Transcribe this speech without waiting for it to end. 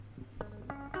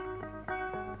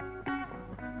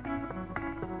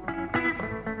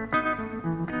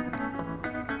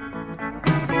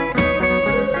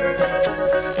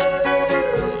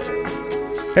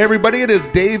Hey, everybody, it is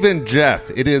Dave and Jeff.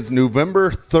 It is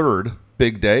November 3rd,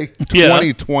 big day,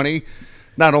 2020.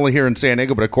 Not only here in San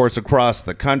Diego, but, of course, across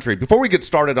the country. Before we get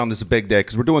started on this big day,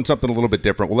 because we're doing something a little bit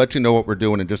different, we'll let you know what we're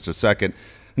doing in just a second.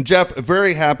 And Jeff,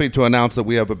 very happy to announce that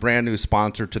we have a brand new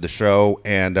sponsor to the show,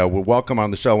 and we'll welcome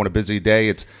on the show on a busy day.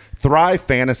 It's Thrive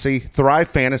Fantasy,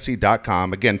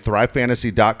 thrivefantasy.com. Again,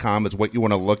 thrivefantasy.com is what you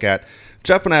want to look at.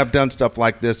 Jeff and I have done stuff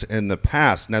like this in the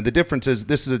past. Now, the difference is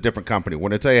this is a different company.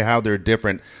 When I tell you how they're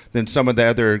different than some of the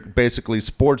other basically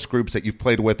sports groups that you've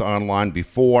played with online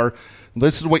before,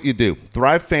 this is what you do.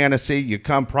 Thrive Fantasy, you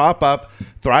come prop up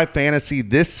Thrive Fantasy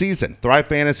this season. Thrive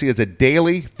Fantasy is a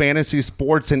daily fantasy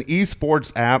sports and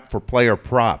esports app for player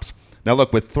props. Now,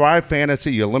 look, with Thrive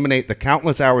Fantasy, you eliminate the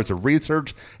countless hours of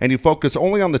research, and you focus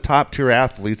only on the top-tier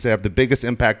athletes that have the biggest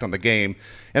impact on the game.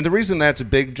 And the reason that's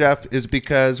big, Jeff, is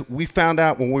because we found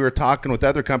out when we were talking with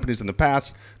other companies in the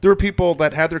past, there were people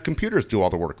that had their computers do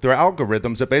all the work. There are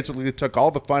algorithms that basically took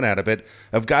all the fun out of it,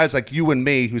 of guys like you and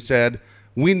me who said,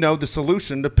 we know the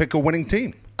solution to pick a winning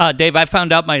team. Dave, I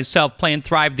found out myself playing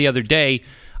Thrive the other day.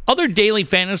 Other daily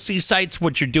fantasy sites,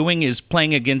 what you're doing is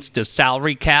playing against a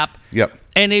salary cap. Yep.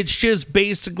 And it's just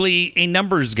basically a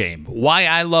numbers game. Why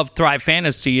I love Thrive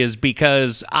Fantasy is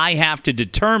because I have to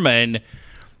determine,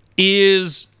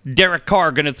 is Derek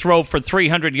Carr going to throw for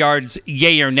 300 yards,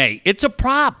 yay or nay? It's a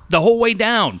prop the whole way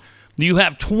down. You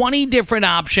have 20 different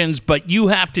options, but you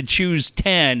have to choose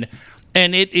 10.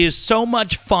 And it is so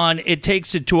much fun. It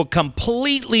takes it to a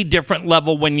completely different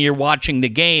level when you're watching the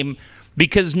game.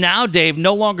 Because now, Dave,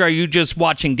 no longer are you just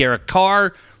watching Derek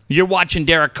Carr. You're watching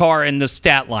Derek Carr and the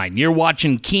stat line. You're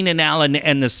watching Keenan Allen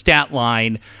and the stat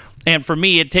line. And for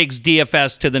me, it takes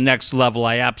DFS to the next level.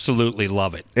 I absolutely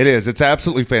love it. It is. It's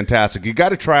absolutely fantastic. You got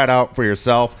to try it out for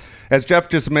yourself. As Jeff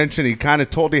just mentioned, he kind of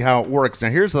told you how it works. Now,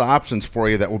 here's the options for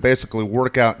you that will basically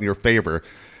work out in your favor.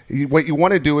 What you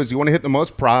want to do is you want to hit the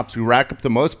most props. You rack up the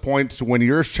most points to win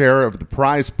your share of the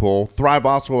prize pool. Thrive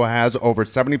also has over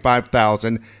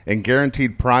 $75,000 in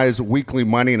guaranteed prize weekly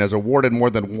money and has awarded more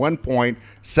than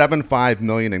 $1.75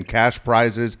 million in cash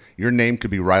prizes. Your name could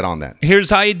be right on that. Here's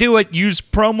how you do it. Use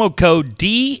promo code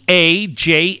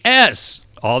DAJS.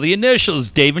 All the initials,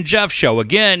 Dave and Jeff Show.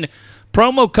 Again,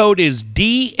 promo code is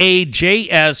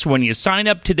DAJS when you sign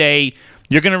up today.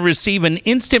 You're going to receive an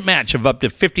instant match of up to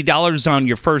 $50 on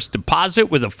your first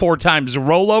deposit with a 4 times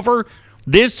rollover.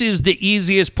 This is the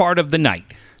easiest part of the night.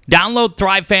 Download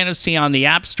Thrive Fantasy on the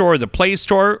App Store or the Play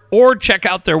Store, or check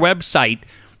out their website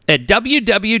at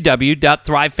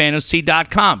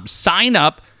www.thrivefantasy.com. Sign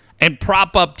up and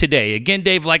prop up today. Again,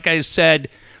 Dave, like I said,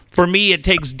 for me, it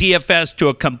takes DFS to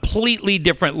a completely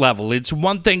different level. It's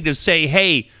one thing to say,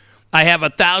 hey, I have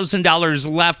 $1,000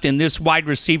 left and this wide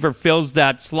receiver fills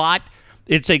that slot.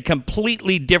 It's a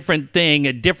completely different thing,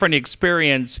 a different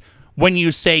experience when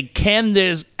you say, can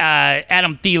this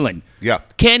Adam Thielen,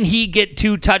 can he get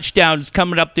 2 touchdowns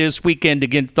coming up this weekend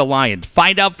against the Lions?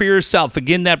 Find out for yourself.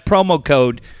 Again, that promo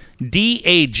code,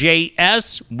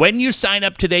 DAJS. When you sign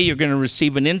up today, you're going to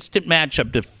receive an instant match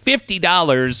up to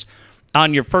 $50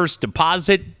 on your first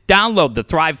deposit. Download the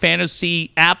Thrive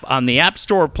Fantasy app on the App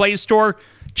Store or Play Store.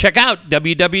 Check out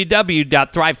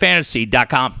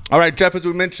www.thrivefantasy.com. All right, Jeff, as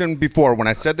we mentioned before, when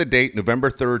I said the date, November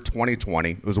 3rd,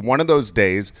 2020, it was one of those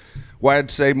days where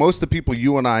I'd say most of the people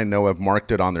you and I know have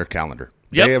marked it on their calendar.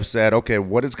 Yep. They have said, okay,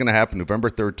 what is going to happen November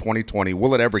 3rd, 2020?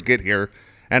 Will it ever get here?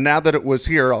 And now that it was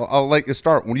here, I'll let you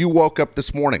start. When you woke up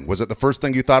this morning, was it the first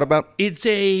thing you thought about? It's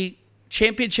a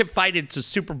championship fight. It's a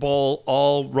Super Bowl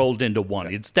all rolled into one.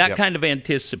 Yep. It's that kind of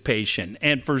anticipation.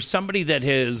 And for somebody that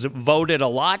has voted a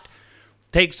lot,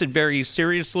 takes it very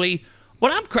seriously.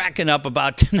 What I'm cracking up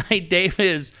about tonight, Dave,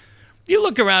 is you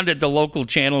look around at the local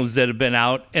channels that have been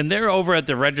out, and they're over at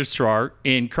the Registrar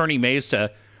in Kearney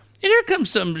Mesa, and here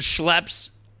comes some schleps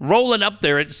rolling up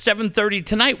there at 7:30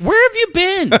 tonight. Where have you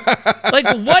been?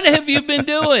 Like, what have you been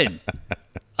doing?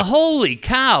 Holy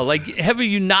cow. Like, have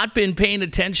you not been paying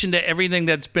attention to everything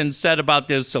that's been said about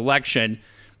this election?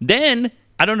 Then,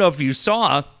 I don't know if you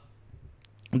saw,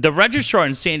 the Registrar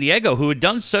in San Diego, who had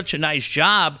done such a nice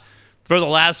job for the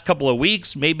last couple of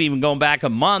weeks, maybe even going back a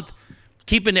month,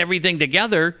 keeping everything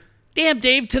together. Damn,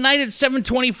 Dave, tonight at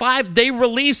 7:25, they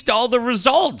released all the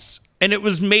results. And it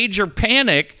was major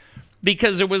panic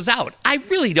because it was out. I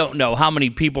really don't know how many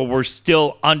people were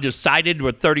still undecided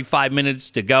with 35 minutes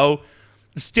to go.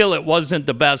 Still, it wasn't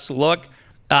the best look.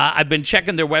 I've been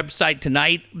checking their website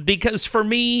tonight because for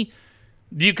me,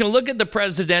 you can look at the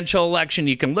presidential election.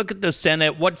 You can look at the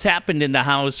Senate, what's happened in the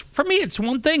House. For me, it's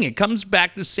one thing. It comes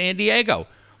back to San Diego.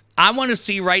 I want to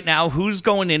see right now who's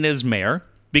going in as mayor.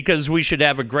 because we should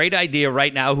have a great idea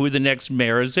right now who the next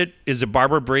mayor is. Is it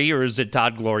Barbara Bree or is it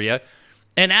Todd Gloria?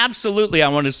 And absolutely, I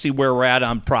want to see where we're at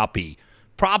on Prop E.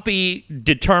 Prop E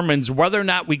determines whether or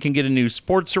not we can get a new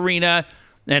sports arena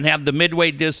and have the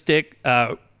Midway District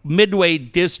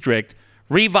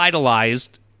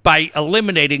revitalized by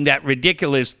eliminating that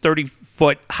ridiculous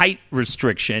 30-foot height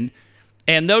restriction.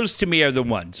 And those, to me, are the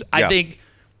ones. I think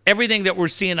everything that we're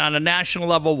seeing on a national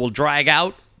level will drag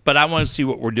out, but I want to see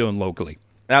what we're doing locally.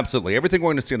 Absolutely. Everything we're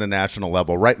going to see on a national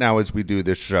level. Right now, as we do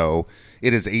this show,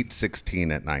 it is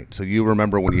 8:16 at night. So you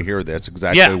remember when you hear this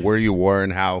exactly where you were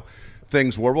and how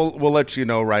things were. We'll let you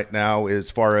know right now as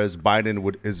far as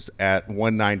Biden is at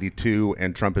 192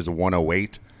 and Trump is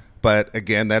 108. But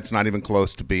again, that's not even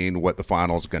close to being what the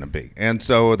final is going to be. And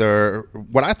so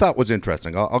what I thought was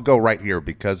interesting, I'll go right here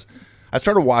because I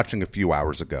started watching a few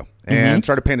hours ago and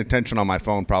started paying attention on my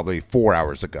phone probably 4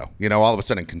 hours ago. All of a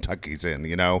sudden Kentucky's in,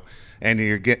 and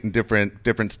you're getting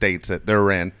different states that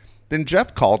they're in. Then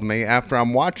Jeff called me after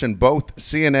I'm watching both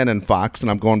CNN and Fox, and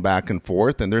I'm going back and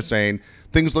forth, and they're saying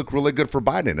things look really good for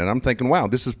Biden. And I'm thinking, wow,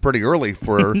 this is pretty early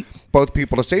for both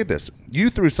people to say this. You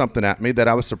threw something at me that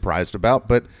I was surprised about,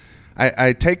 but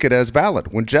I take it as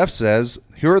valid. When Jeff says,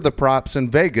 here are the props in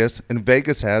Vegas, and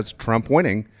Vegas has Trump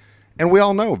winning, and we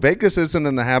all know Vegas isn't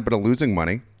in the habit of losing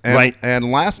money. And,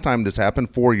 and last time this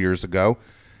happened 4 years ago,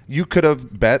 you could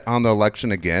have bet on the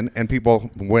election again, and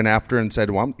people went after and said,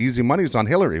 well, easy money's on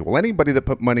Hillary. Well, anybody that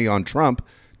put money on Trump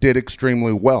did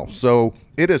extremely well. So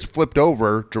it has flipped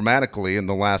over dramatically in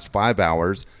the last 5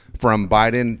 hours from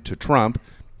Biden to Trump.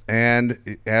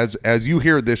 And as you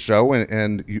hear this show,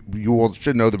 and you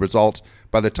should know the results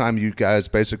by the time you guys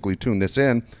basically tune this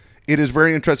in, it is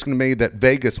very interesting to me that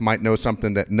Vegas might know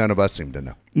something that none of us seem to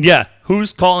know. Yeah.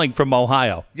 Who's calling from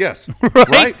Ohio? Yes.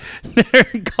 Right?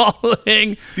 They're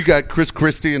calling. You got Chris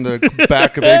Christie in the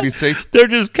back of ABC. They're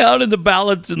just counting the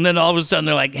ballots, and then all of a sudden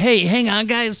they're like, hey, hang on,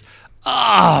 guys.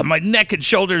 My neck and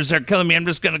shoulders are killing me. I'm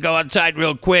just going to go outside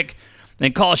real quick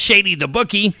and call Shady the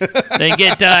bookie and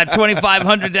get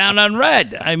 2,500 down on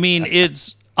red. I mean,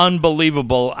 it's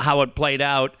unbelievable how it played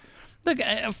out. Look,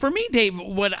 for me, Dave,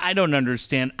 what I don't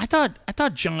understand, I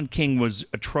thought John King was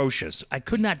atrocious. I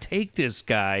could not take this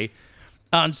guy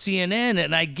on CNN,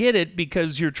 and I get it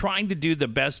because you're trying to do the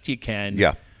best you can.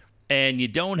 Yeah. And you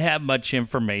don't have much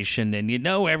information, and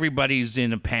everybody's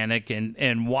in a panic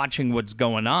and watching what's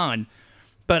going on.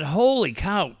 But holy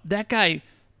cow, that guy,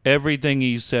 everything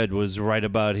he said was right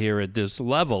about here at this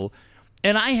level.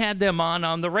 And I had them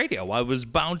on the radio. I was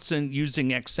bouncing using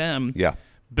XM. Yeah.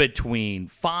 Between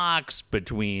Fox,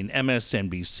 between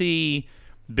MSNBC,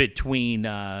 between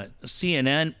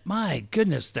CNN. My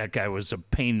goodness, that guy was a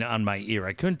pain on my ear.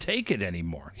 I couldn't take it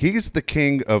anymore. He's the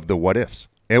king of the what ifs.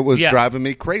 It was driving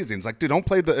me crazy. It's like, dude, don't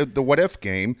play the what if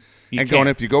game. Going,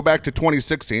 if you go back to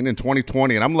 2016 and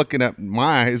 2020, and I'm looking at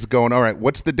my eyes going, all right,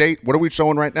 what's the date? What are we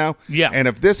showing right now? Yeah. And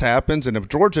if this happens, and if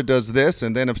Georgia does this,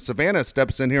 and then if Savannah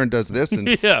steps in here and does this, and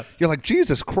you're like,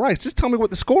 Jesus Christ, just tell me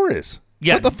what the score is.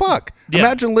 Yeah. What the fuck? Yeah.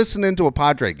 Imagine listening to a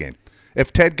Padre game.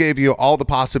 If Ted gave you all the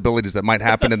possibilities that might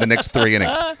happen in the next 3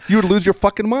 innings, you would lose your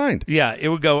fucking mind. Yeah, it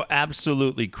would go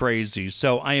absolutely crazy.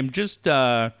 So I am just,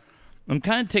 I'm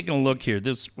kind of taking a look here.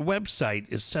 This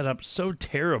website is set up so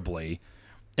terribly,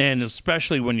 and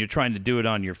especially when you're trying to do it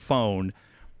on your phone,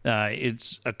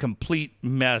 it's a complete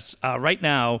mess. Right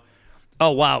now,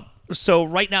 oh, wow. So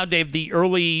right now, Dave, the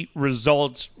early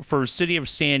results for City of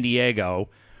San Diego,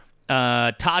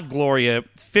 Todd Gloria,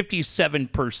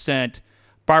 57%.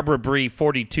 Barbara Bree,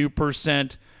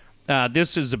 42%.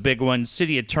 This is a big one.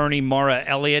 City Attorney Maura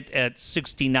Elliott at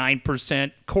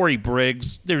 69%. Corey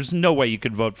Briggs, there's no way you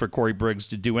could vote for Corey Briggs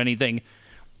to do anything.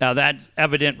 That's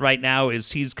evident right now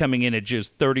is he's coming in at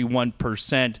just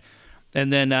 31%.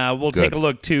 And then we'll take a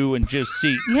look, too, and just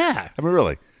see. Yeah. I mean,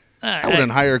 really. I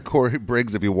wouldn't hire Corey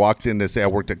Briggs if he walked in to say, I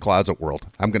worked at Closet World.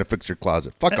 I'm going to fix your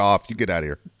closet. Fuck off. You get out of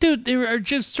here. Dude, there are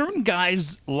just certain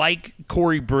guys like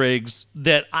Corey Briggs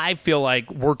that I feel like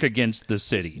work against the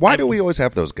city. Why do we always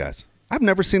have those guys? I've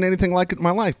never seen anything like it in my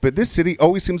life, but this city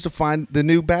always seems to find the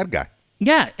new bad guy.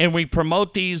 Yeah, and we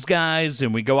promote these guys,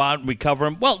 and we go out and we cover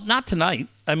them. Well, not tonight.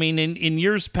 I mean, in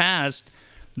years past,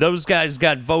 those guys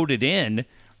got voted in,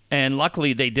 and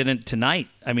luckily they didn't tonight.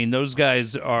 I mean, those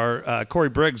guys are, Corey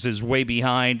Briggs is way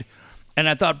behind, and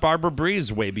I thought Barbara Bree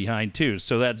is way behind too,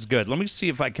 so that's good. Let me see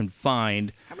if I can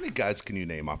find. How many guys can you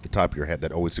name off the top of your head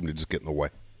that always seem to just get in the way?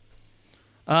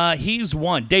 He's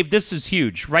one. Dave, this is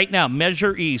huge. Right now,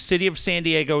 Measure E, City of San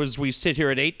Diego, as we sit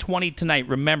here at 8:20 tonight,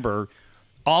 remember,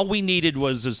 all we needed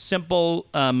was a simple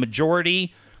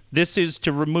majority. This is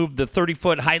to remove the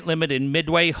 30-foot height limit in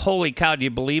Midway. Holy cow, do you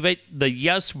believe it? The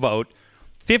yes vote,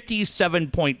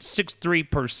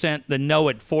 57.63%, the no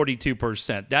at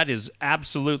 42%. That is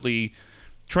absolutely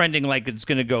trending like it's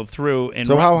going to go through. And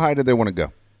so how high do they want to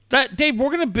go? Dave, we're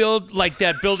going to build like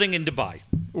that building in Dubai.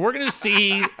 We're going to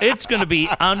see. It's going to be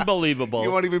unbelievable.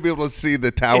 You won't even be able to see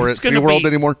the tower at SeaWorld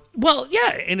anymore? Well,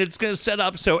 yeah, and it's going to set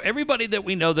up so everybody that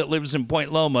we know that lives in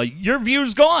Point Loma, your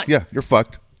view's gone. Yeah, you're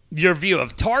fucked. Your view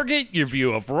of Target, your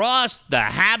view of Ross, the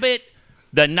Habit,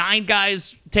 the 9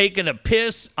 guys taking a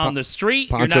piss on the street.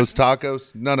 Poncho's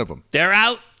Tacos, none of them. They're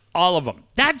out, all of them.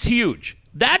 That's huge.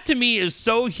 That, to me, is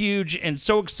so huge and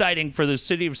so exciting for the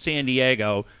city of San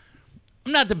Diego.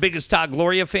 I'm not the biggest Todd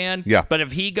Gloria fan, but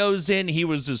if he goes in, he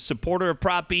was a supporter of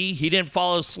Prop E. He didn't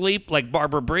fall asleep like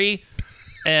Barbara Bree.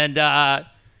 And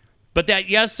but that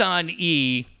yes on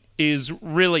E is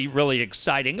really, really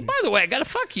exciting. And by the way, I got to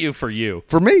fuck you for you.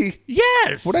 For me?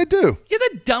 Yes. What'd I do? You're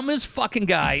the dumbest fucking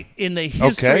guy in the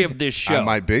history of this show. I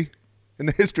might be. In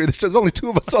the history of the show, there's only 2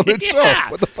 of us on this show.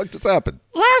 What the fuck just happened?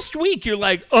 Last week, you're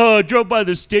like, oh, I drove by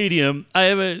the stadium.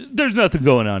 There's nothing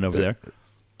going on over there.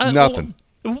 Nothing.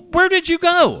 Where did you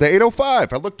go? The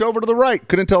 805. I looked over to the right.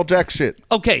 Couldn't tell jack shit.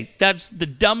 Okay, that's the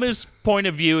dumbest point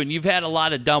of view, and you've had a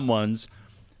lot of dumb ones.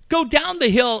 Go down the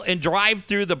hill and drive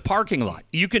through the parking lot.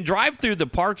 You can drive through the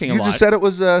parking lot. You just said it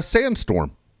was a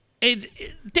sandstorm.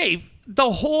 Dave,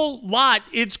 the whole lot,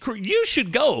 you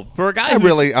should go. For a guy I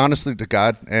really, honestly to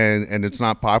God, and it's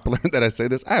not popular that I say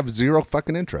this, I have zero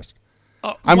fucking interest.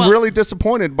 I'm really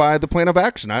disappointed by the plan of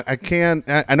action.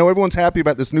 I know everyone's happy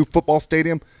about this new football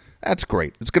stadium. That's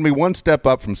great. It's going to be one step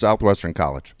up from Southwestern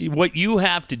College. What you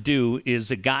have to do is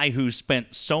a guy who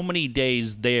spent so many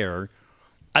days there,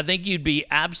 I think you'd be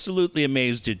absolutely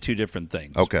amazed at 2 different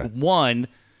things. Okay. One,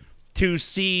 to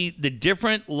see the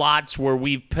different lots where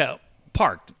we've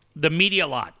parked, the media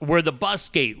lot, where the bus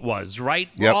gate was, right?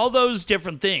 Yep. All those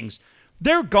different things.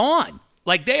 They're gone.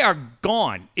 Like, they are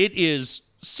gone. It is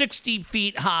 60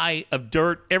 feet high of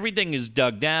dirt. Everything is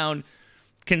dug down.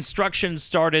 Construction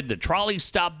started. The trolley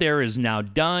stop there is now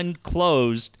done,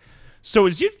 closed. So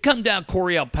as you come down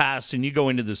Coryell Pass and you go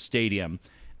into the stadium,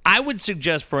 I would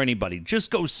suggest for anybody,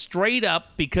 just go straight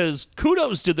up, because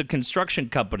kudos to the construction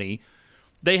company.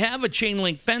 They have a chain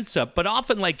link fence up, but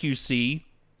often, like you see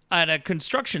at a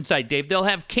construction site, Dave, they'll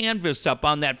have canvas up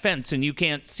on that fence and you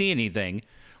can't see anything.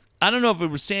 I don't know if it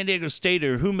was San Diego State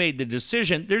or who made the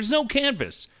decision. There's no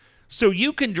canvas. So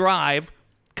you can drive,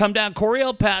 come down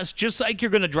Coryell Pass just like you're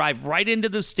going to drive right into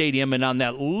the stadium, and on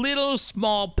that little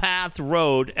small path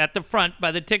road at the front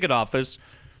by the ticket office,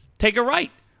 take a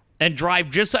right and drive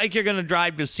just like you're going to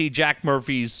drive to see Jack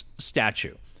Murphy's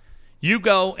statue. You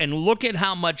go and look at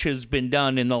how much has been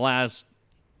done in the last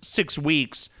 6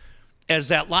 weeks as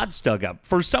that lot's dug up.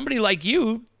 For somebody like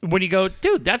you, when you go,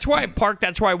 dude, that's where I parked,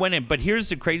 that's where I went in. But here's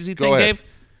the crazy thing, Dave.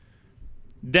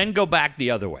 Then go back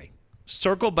the other way.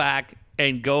 Circle back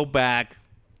and go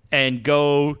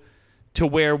to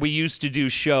where we used to do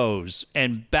shows,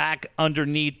 and back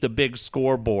underneath the big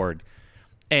scoreboard.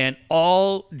 And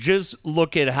just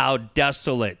look at how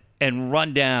desolate and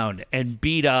run down and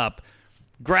beat up,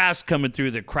 grass coming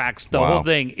through the cracks, the whole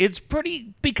thing. It's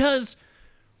pretty, because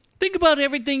think about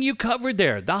everything you covered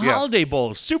there. The Holiday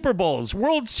Bowls, Super Bowls,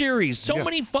 World Series, so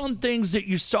many fun things that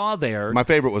you saw there. My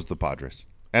favorite was the Padres.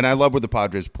 And I love where the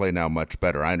Padres play now much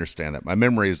better. I understand that. My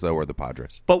memories, though, are the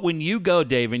Padres. But when you go,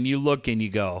 Dave, and you look and you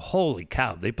go, holy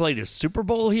cow, they played a Super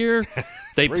Bowl here?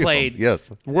 They played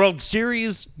World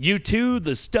Series, U2,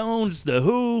 the Stones, the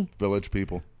Who. Village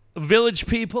People.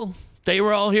 They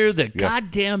were all here. The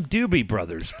goddamn Doobie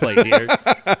Brothers played here.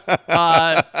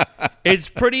 It's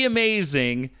pretty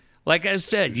amazing. Like I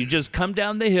said, you just come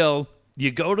down the hill, you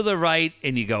go to the right,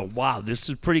 and you go, wow, this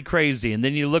is pretty crazy. And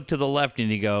then you look to the left, and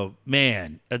you go,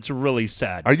 man, that's really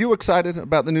sad. Are you excited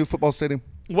about the new football stadium?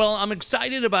 Well, I'm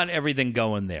excited about everything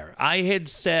going there. I had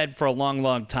said for a long,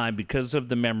 long time, because of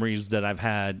the memories that I've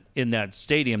had in that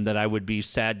stadium, that I would be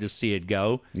sad to see it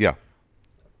go. Yeah.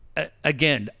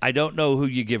 Again, I don't know who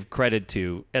you give credit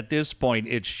to. At this point,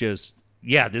 it's just,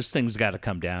 this thing's got to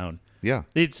come down. Yeah.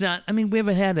 It's not, we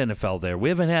haven't had NFL there. We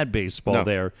haven't had baseball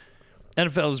there.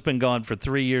 NFL has been gone for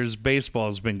 3 years. Baseball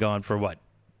has been gone for what,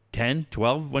 10,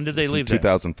 12? When did they leave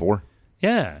 2004.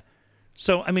 Yeah.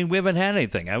 So, we haven't had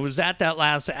anything. I was at that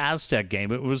last Aztec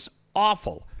game. It was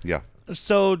awful. Yeah.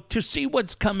 So to see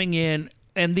what's coming in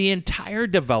and the entire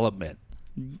development,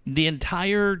 the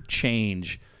entire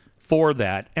change for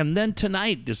that, and then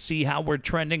tonight to see how we're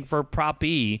trending for Prop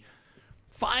E,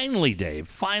 finally,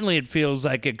 Dave, it feels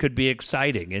like it could be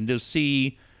exciting. And to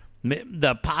see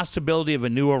the possibility of a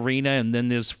new arena and then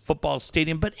this football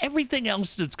stadium, but everything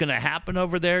else that's going to happen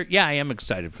over there, yeah, I am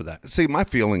excited for that. See, my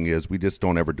feeling is we just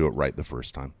don't ever do it right the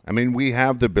first time. I mean, we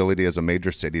have the ability as a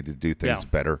major city to do things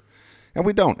better, and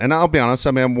we don't. And I'll be honest,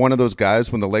 I mean, I'm one of those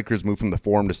guys, when the Lakers moved from the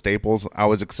Forum to Staples, I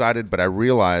was excited, but I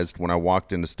realized when I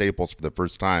walked into Staples for the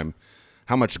first time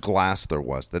how much glass there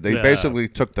was, that they basically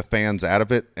took the fans out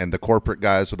of it, and the corporate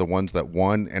guys were the ones that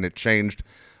won, and it changed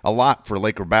a lot for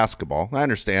Laker basketball. I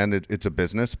understand it's a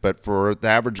business, but for the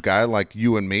average guy like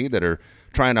you and me that are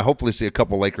trying to hopefully see a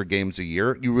couple Laker games a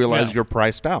year, you realize you're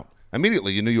priced out.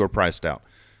 Immediately, you knew you were priced out.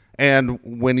 And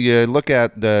when you look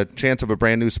at the chance of a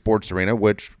brand new sports arena,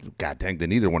 which, god dang, they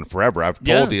needed one forever. I've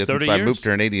told you since I moved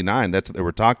here in 89, that's what they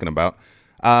were talking about.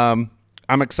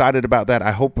 I'm excited about that.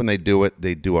 I hope when they do it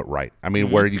right. I mean,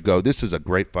 where you go, this is a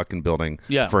great fucking building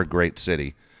for a great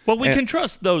city. Well, we can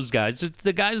trust those guys. It's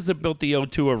the guys that built the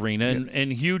O2 Arena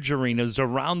and huge arenas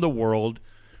around the world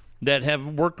that have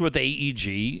worked with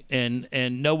AEG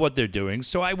and know what they're doing.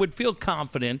 So I would feel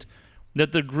confident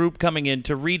that the group coming in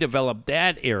to redevelop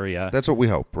that area. That's what we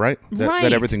hope, right?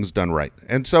 That everything's done right.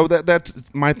 And so that's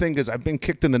my thing is I've been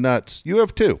kicked in the nuts. You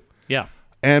have too. Yeah.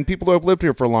 And people who have lived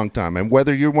here for a long time. And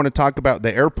whether you want to talk about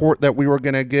the airport that we were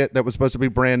going to get that was supposed to be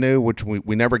brand new, which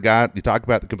we never got. You talk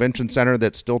about the convention center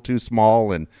that's still too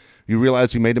small, and you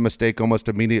realize you made a mistake almost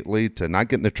immediately to not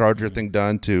getting the Charger thing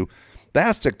done. To the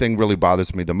Aztec thing really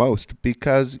bothers me the most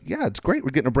because, yeah, it's great we're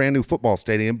getting a brand new football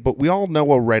stadium, but we all know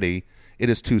already it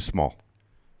is too small.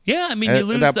 Yeah, I mean, you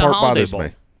lose the Holiday Bowl.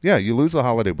 Me. Yeah, you lose the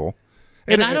Holiday Bowl.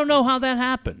 And I don't know how that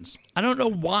happens. I don't know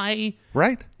why.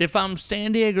 Right. If I'm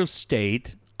San Diego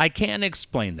State, I can't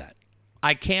explain that.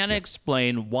 I can't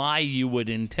explain why you would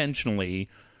intentionally.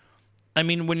 I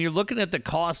mean, when you're looking at the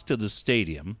cost of the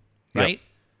stadium, right?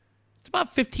 It's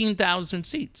about 15,000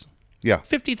 seats. Yeah.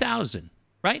 50,000,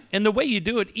 right? And the way you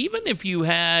do it, even if you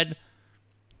had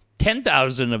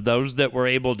 10,000 of those that were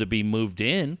able to be moved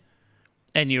in,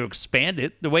 and you expand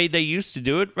it the way they used to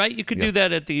do it, right? You could do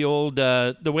that at the old,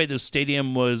 the way the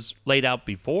stadium was laid out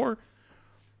before.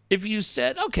 If you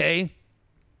said, okay,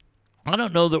 I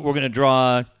don't know that we're going to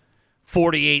draw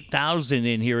 48,000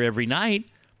 in here every night,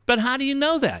 but how do you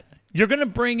know that? You're going to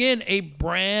bring in a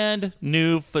brand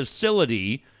new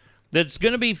facility that's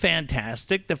going to be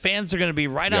fantastic. The fans are going to be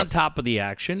right on top of the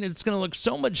action. It's going to look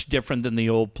so much different than the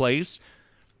old place,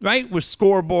 right? With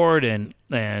scoreboard and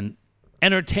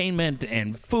entertainment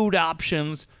and food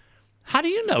options. How do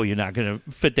you know you're not going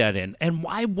to fit that in? And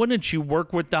why wouldn't you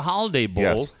work with the Holiday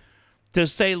Bowl to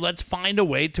say, let's find a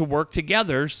way to work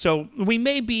together? So we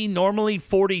may be normally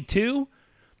 42,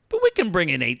 but we can bring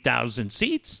in 8,000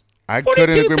 seats. I couldn't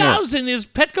agree more. 42,000 is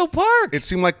Petco Park. It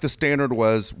seemed like the standard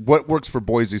was what works for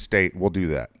Boise State, we'll do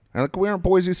that. And like, we aren't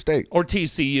Boise State. Or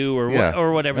TCU or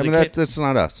whatever. I mean, that's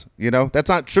not us. You know,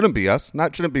 shouldn't be us.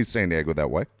 Shouldn't be San Diego that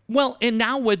way. Well, and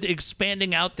now with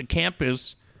expanding out the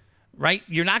campus, right,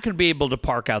 you're not going to be able to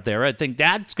park out there. I think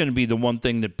that's going to be the one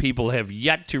thing that people have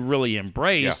yet to really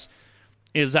embrace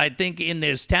is I think in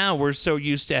this town we're so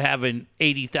used to having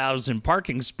 80,000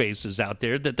 parking spaces out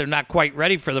there that they're not quite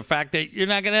ready for the fact that you're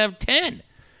not going to have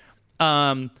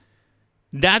 10.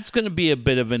 That's going to be a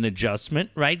bit of an adjustment,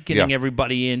 right? Getting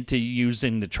everybody into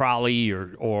using the trolley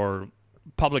or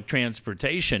public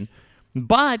transportation.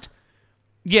 But,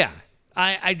 yeah,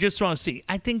 I just want to see.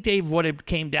 I think, Dave, what it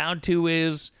came down to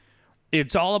is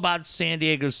it's all about San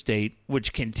Diego State,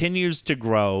 which continues to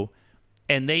grow,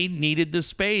 and they needed the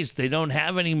space. They don't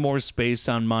have any more space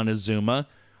on Montezuma,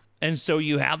 and so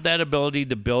you have that ability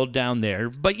to build down there.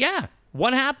 But, yeah,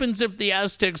 what happens if the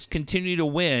Aztecs continue to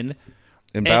win?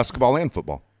 In basketball and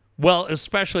football. Well,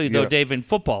 especially, though, Dave, in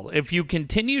football. If you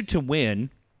continue to win,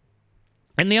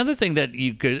 and the other thing that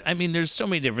you could, I mean, there's so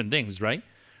many different things, right?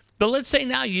 But let's say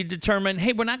now you determine,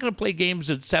 hey, we're not going to play games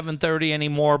at 7:30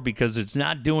 anymore because it's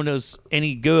not doing us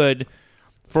any good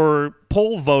for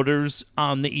poll voters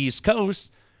on the East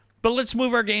Coast, but let's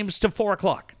move our games to 4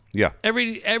 o'clock. Yeah.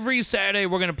 Every Saturday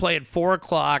we're going to play at 4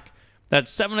 o'clock.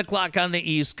 That's 7 o'clock on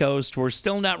the East Coast. We're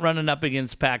still not running up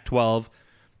against Pac-12.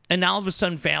 And now all of a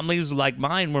sudden families like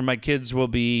mine, where my kids will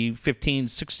be 15,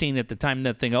 16 at the time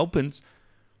that thing opens,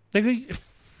 they go,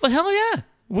 well, hell yeah.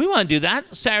 We want to do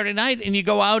that Saturday night, and you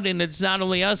go out, and it's not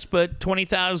only us, but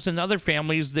 20,000 other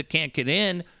families that can't get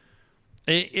in.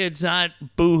 It's not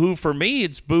boo-hoo for me.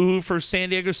 It's boo-hoo for San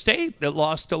Diego State that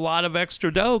lost a lot of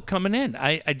extra dough coming in.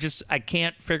 I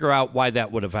can't figure out why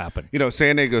that would have happened. You know,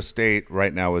 San Diego State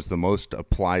right now is the most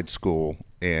applied school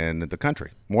in the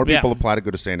country. More people apply to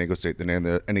go to San Diego State than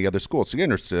any other school. So you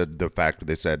understood the fact that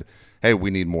they said, hey,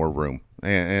 we need more room.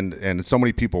 And so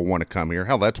many people want to come here.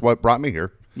 Hell, that's what brought me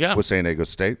here. with San Diego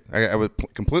State. I was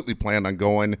completely planned on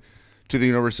going to the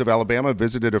University of Alabama,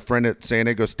 visited a friend at San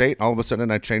Diego State. All of a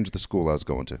sudden, I changed the school I was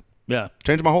going to. Yeah.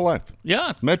 Changed my whole life.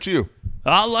 Yeah. Met you.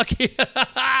 Oh, lucky.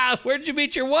 Where'd you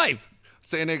meet your wife?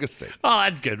 San Diego State. Oh,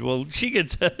 that's good. Well, she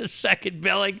gets a second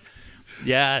billing.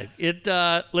 Yeah.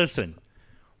 Listen,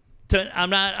 I'm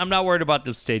not worried about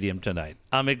the stadium tonight.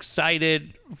 I'm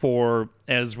excited for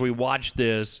as we watch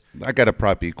this. I got a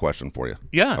Prop B question for you.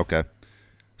 Yeah. Okay.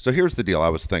 So here's the deal. I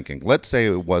was thinking, let's say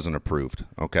it wasn't approved.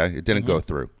 Okay. It didn't go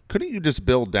through. Couldn't you just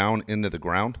build down into the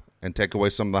ground and take away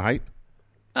some of the height?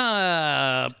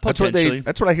 Potentially.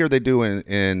 That's what I hear they do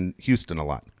in Houston a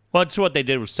lot. Well, it's what they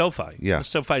did with SoFi. Yeah.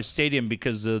 SoFi Stadium,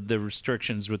 because of the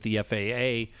restrictions with the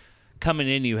FAA coming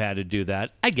in, you had to do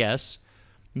that, I guess.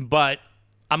 But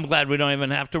I'm glad we don't even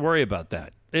have to worry about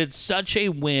that. It's such a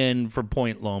win for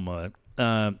Point Loma.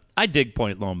 I dig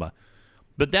Point Loma.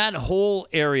 But that whole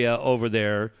area over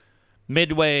there,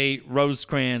 Midway,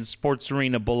 Rosecrans, Sports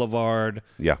Arena Boulevard,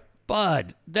 Yeah.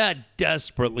 Bud, that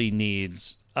desperately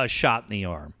needs a shot in the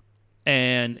arm.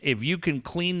 And if you can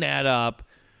clean that up,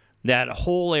 that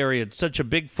whole area, it's such a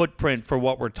big footprint for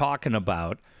what we're talking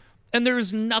about. And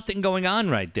there's nothing going on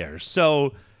right there.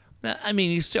 So, I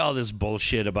mean, you see all this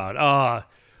bullshit about,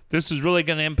 this is really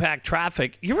going to impact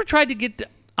traffic. You ever tried to get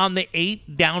on the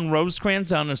 8 down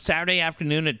Rosecrans on a Saturday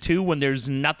afternoon at 2 when there's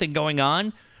nothing going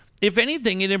on? If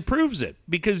anything, it improves it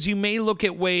because you may look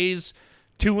at ways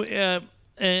to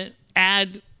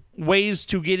add ways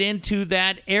to get into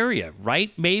that area,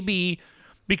 right? Maybe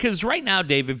because right now,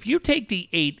 Dave, if you take the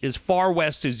 8 as far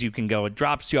west as you can go, it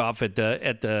drops you off at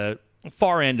the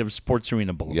far end of Sports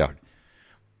Arena Boulevard.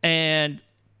 Yeah. And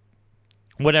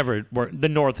whatever, the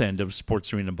north end of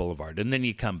Sports Arena Boulevard, and then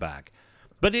you come back.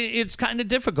 But it's kind of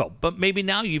difficult. But maybe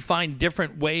now you find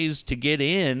different ways to get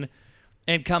in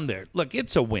and come there. Look,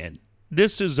 it's a win.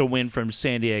 This is a win from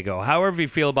San Diego. However you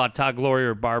feel about Todd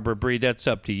Gloria or Barbara Bree, that's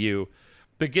up to you.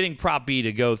 But getting Prop B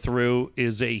to go through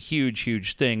is a huge,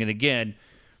 huge thing. And again,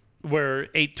 we're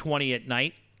 8:20 at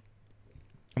night,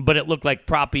 but it looked like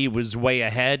Prop B was way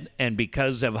ahead. And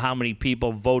because of how many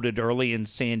people voted early in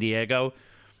San Diego,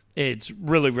 it's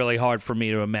really, really hard for me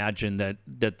to imagine that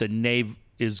the Nave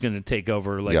is going to take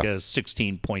over a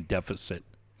 16-point deficit.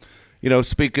 You know,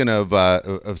 speaking of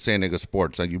San Diego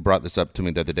sports, you brought this up to me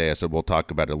the other day. I said we'll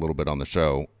talk about it a little bit on the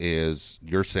show. Is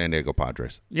your San Diego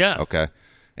Padres? Yeah. Okay.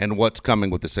 And what's coming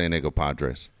with the San Diego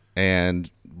Padres? And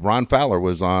Ron Fowler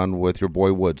was on with your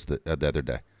boy Woods the other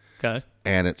day. Okay.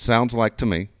 And it sounds like to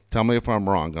me, tell me if I'm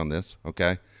wrong on this,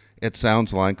 okay? It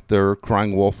sounds like they're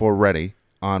crying wolf already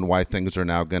on why things are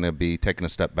now going to be taking a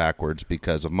step backwards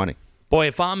because of money. Boy,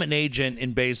 if I'm an agent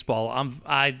in baseball,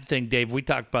 I think, Dave, we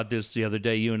talked about this the other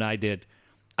day. You and I did.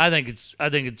 I think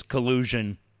it's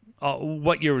collusion.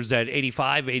 What year was that?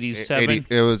 85, 87?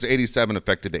 It was 87,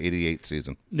 affected the 88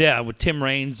 season. Yeah, with Tim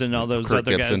Raines and all those Kirk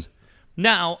other Gibson. guys.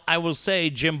 Now, I will say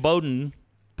Jim Bowden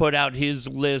put out his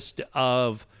list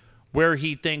of where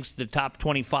he thinks the top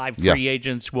 25 free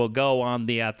agents will go on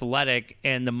The Athletic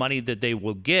and the money that they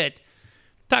will get.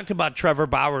 Talked about Trevor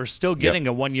Bauer still getting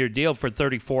a one-year deal for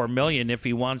 $34 million if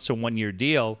he wants a one-year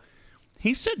deal.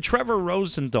 He said Trevor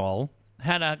Rosenthal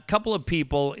had a couple of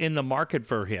people in the market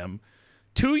for him.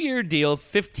 2-year deal,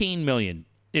 $15 million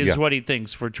is what he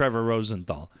thinks for Trevor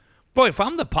Rosenthal. Boy, if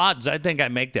I'm the Pods, I think I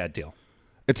make that deal.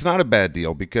 It's not a bad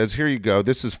deal because here you go.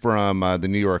 This is from the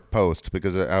New York Post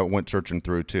because I went searching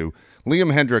through too.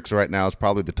 Liam Hendricks right now is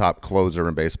probably the top closer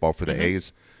in baseball for the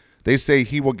A's. They say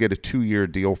he will get a 2-year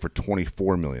deal for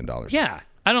 $24 million. Yeah.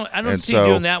 I don't see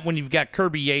doing that when you've got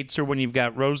Kirby Yates or when you've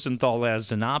got Rosenthal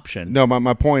as an option. No,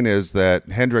 my point is that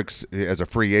Hendricks, as a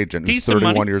free agent, who's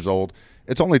 31 years old,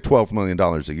 it's only $12 million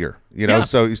a year. You know,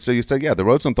 so you say, the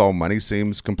Rosenthal money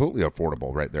seems completely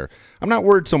affordable right there. I'm not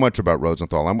worried so much about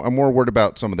Rosenthal. I'm more worried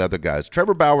about some of the other guys.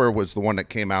 Trevor Bauer was the one that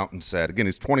came out and said, again,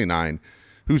 he's 29,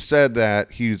 who said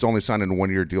that he's only signing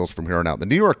 1-year deals from here on out. The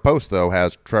New York Post, though,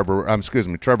 has Trevor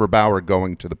Bauer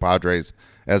going to the Padres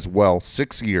as well,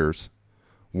 6 years,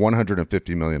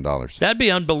 $150 million. That'd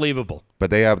be unbelievable.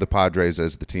 But they have the Padres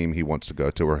as the team he wants to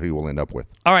go to or he will end up with.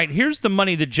 All right, here's the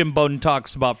money that Jim Bowden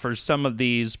talks about for some of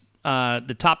these,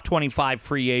 the top 25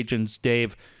 free agents,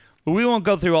 Dave. We won't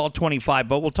go through all 25,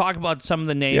 but we'll talk about some of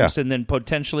the names and then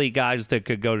potentially guys that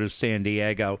could go to San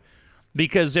Diego.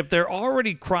 Because if they're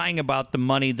already crying about the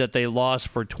money that they lost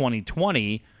for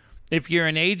 2020, if you're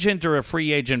an agent or a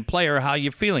free agent player, how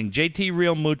you feeling? JT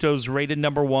Realmuto's rated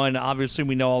number 1. Obviously,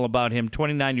 we know all about him.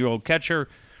 29-year-old catcher.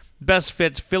 Best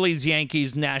fits, Phillies,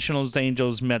 Yankees, Nationals,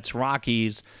 Angels, Mets,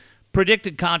 Rockies.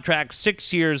 Predicted contract,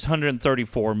 6 years,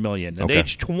 $134 million. At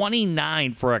age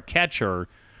 29 for a catcher,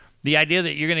 the idea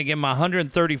that you're going to give him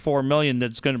 $134 million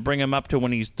that's going to bring him up to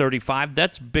when he's 35,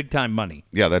 that's big-time money.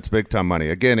 Yeah, that's big-time money.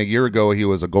 Again, a year ago, he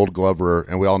was a Gold Glover,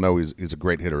 and we all know he's a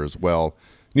great hitter as well.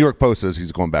 New York Post says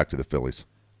he's going back to the Phillies.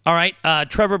 All right,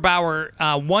 Trevor Bauer,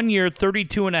 1 year,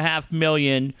 $32.5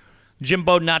 million. Jim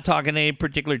Bowden not talking any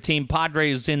particular team.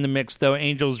 Padres in the mix, though.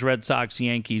 Angels, Red Sox,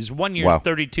 Yankees. 1 year,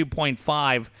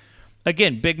 32.5.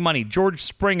 Again, big money. George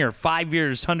Springer, 5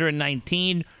 years,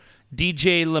 119.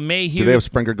 DJ LeMahieu. Do they have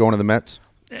Springer going to the Mets?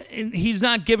 He's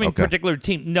not giving particular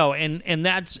team. No, and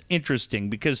that's interesting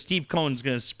because Steve Cohen's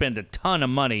going to spend a ton of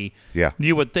money,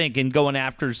 you would think, in going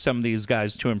after some of these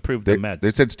guys to improve the Mets.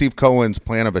 They said Steve Cohen's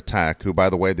plan of attack, who, by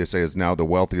the way, they say is now the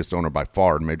wealthiest owner by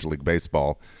far in Major League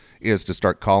Baseball, is to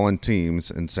start calling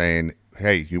teams and saying,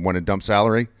 hey, you want to dump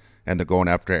salary? And they're going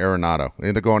after Arenado.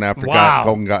 And they're going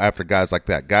after guys like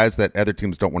that, guys that other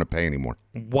teams don't want to pay anymore.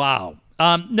 Wow.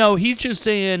 No, he's just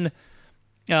saying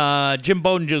Jim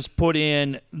Bowden just put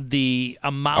in the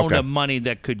amount of money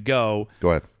that could go.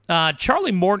 Go ahead.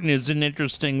 Charlie Morton is an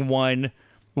interesting one.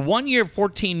 1 year,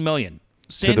 $14 million.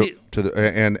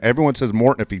 And everyone says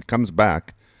Morton, if he comes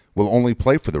back, will only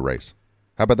play for the Rays.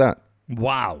 How about that?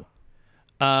 Wow.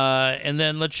 And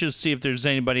then let's just see if there's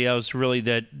anybody else really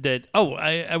that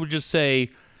I would just say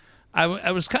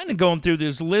I was kind of going through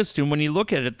this list, and when you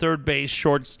look at it, third base,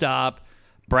 shortstop,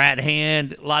 Brad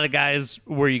Hand, a lot of guys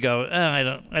where you go,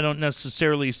 I don't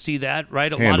necessarily see that,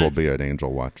 right? Hand will be an Angel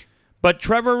watch. But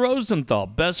Trevor Rosenthal,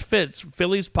 best fits,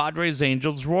 Phillies, Padres,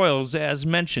 Angels, Royals, as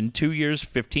mentioned, 2 years,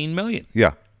 $15 million.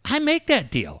 Yeah. I make that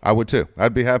deal. I would too.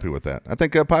 I'd be happy with that. I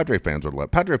think Padre fans would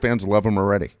love. Padre fans love him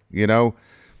already. You know.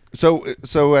 So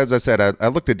as I said, I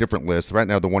looked at different lists. Right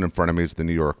now, the one in front of me is the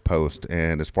New York Post,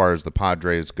 and as far as the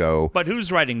Padres go, but who's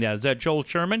writing that? Is that Joel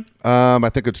Sherman? I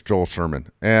think it's Joel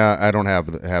Sherman. I don't have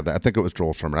that. I think it was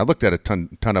Joel Sherman. I looked at a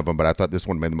ton of them, but I thought this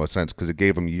one made the most sense because it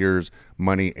gave them years,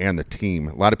 money, and the team.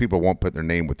 A lot of people won't put their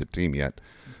name with the team yet.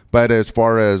 But as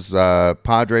far as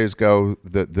Padres go,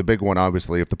 the big one,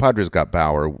 obviously, if the Padres got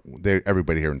Bauer,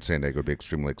 everybody here in San Diego would be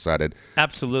extremely excited.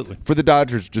 Absolutely. For the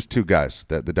Dodgers, just two guys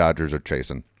that the Dodgers are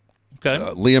chasing. Okay.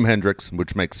 Liam Hendricks,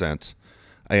 which makes sense,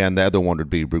 and the other one would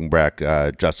be bring back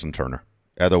Justin Turner.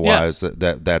 Otherwise,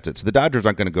 that's it. So the Dodgers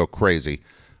aren't going to go crazy.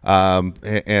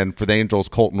 And for the Angels,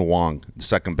 Colton Wong, the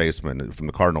second baseman from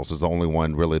the Cardinals, is the only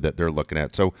one really that they're looking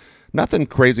at. So nothing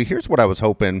crazy. Here's what I was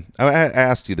hoping. I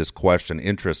asked you this question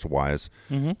interest-wise.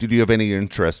 Mm-hmm. Did you have any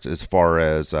interest as far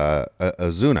as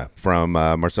Ozuna from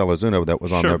Marcell Ozuna that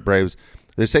was on the Braves?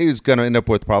 They say he's going to end up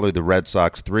with probably the Red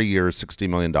Sox, 3 years, $60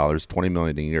 million, $20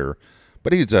 million a year.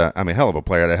 But he's a hell of a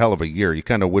player, had a hell of a year. You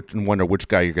kind of wonder which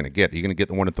guy you're going to get. Are you going to get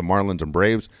the one at the Marlins and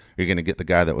Braves, or are you going to get the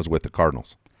guy that was with the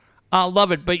Cardinals? I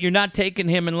love it, but you're not taking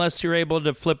him unless you're able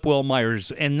to flip Will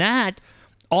Myers. And that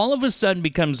all of a sudden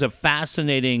becomes a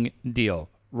fascinating deal,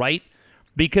 right?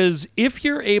 Because if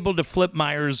you're able to flip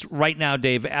Myers right now,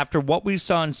 Dave, after what we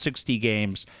saw in 60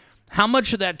 games, how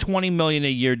much of that $20 million a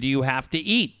year do you have to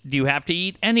eat? Do you have to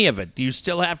eat any of it? Do you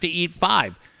still have to eat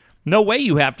 5? No way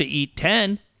you have to eat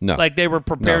 10 like they were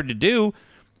prepared to do.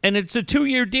 And it's a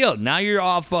 2-year deal. Now you're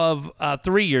off of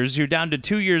 3 years. You're down to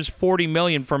 2 years, $40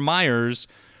 million for Myers.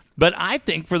 But I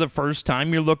think for the first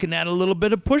time you're looking at a little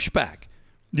bit of pushback.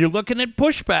 You're looking at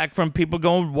pushback from people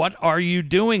going, what are you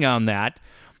doing on that?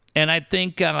 And I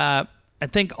think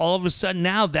all of a sudden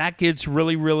now that gets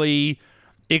really, really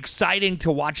exciting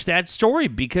to watch that story,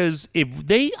 because if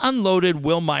they unloaded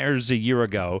Will Myers a year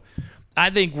ago, I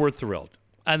think we're thrilled.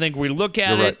 I think we look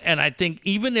at it, and I think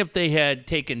even if they had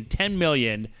taken $10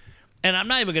 million, and I'm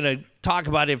not even going to talk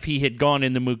about if he had gone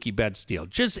in the Mookie Betts deal,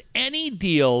 just any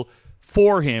deal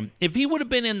for him, if he would have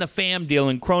been in the FAM deal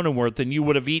in Cronenworth and you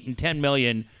would have eaten $10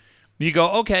 million, you go,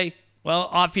 okay, well,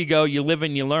 off you go, you live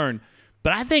and you learn.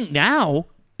 But I think now,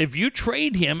 if you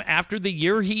trade him after the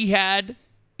year he had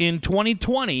in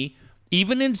 2020,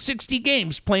 even in 60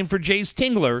 games playing for Jace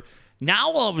Tingler,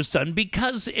 now all of a sudden,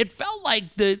 because it felt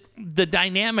like the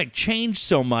dynamic changed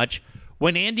so much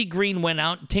when Andy Green went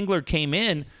out and Tingler came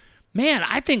in, man,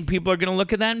 I think people are going to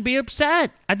look at that and be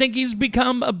upset. I think he's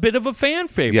become a bit of a fan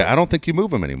favorite. Yeah, I don't think you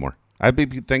move him anymore.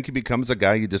 think he becomes a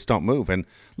guy you just don't move. And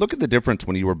look at the difference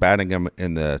when you were batting him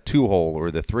in the 2-hole or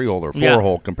the 3-hole or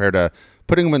 4-hole compared to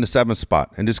putting him in the 7th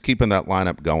spot and just keeping that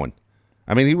lineup going.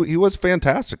 I mean, he was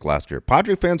fantastic last year.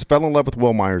 Padre fans fell in love with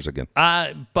Will Myers again.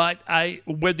 But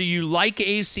whether you like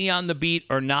AC on the beat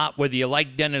or not, whether you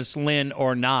like Dennis Lin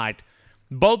or not,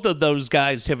 both of those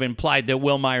guys have implied that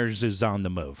Will Myers is on the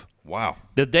move. Wow.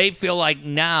 That they feel like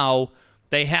now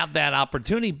they have that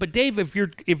opportunity. But Dave, if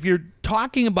you're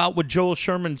talking about what Joel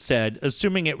Sherman said,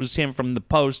 assuming it was him from the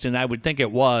Post, and I would think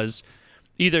it was,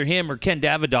 either him or Ken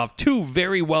Davidoff, two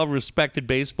very well-respected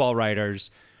baseball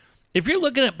writers. If you're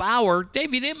looking at Bauer,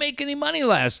 Dave, you didn't make any money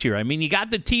last year. I mean, you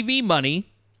got the TV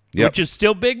money, which is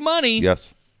still big money.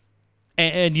 Yes.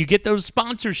 And you get those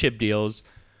sponsorship deals.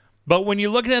 But when you're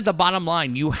looking at the bottom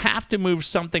line, you have to move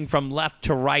something from left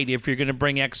to right if you're going to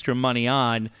bring extra money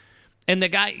on. And the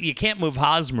guy, you can't move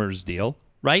Hosmer's deal,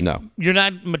 right? No.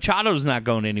 Machado's not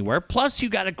going anywhere. Plus, you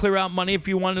got to clear out money if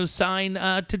you want to sign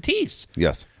Tatis.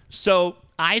 Yes. So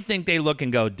I think they look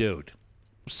and go, dude,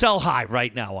 sell high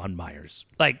right now on Myers.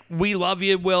 Like, we love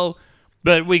you, Will,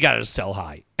 but we got to sell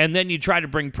high. And then you try to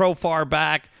bring Profar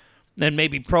back, and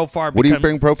maybe Profar. What do you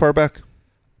bring Profar back?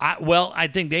 I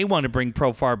think they want to bring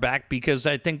Profar back because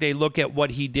I think they look at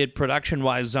what he did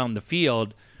production-wise on the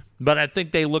field, but I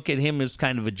think they look at him as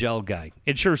kind of a gel guy.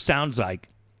 It sure sounds like.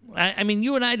 I mean,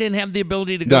 you and I didn't have the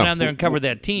ability to go down there and cover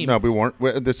that team. No, we weren't.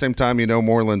 At the same time,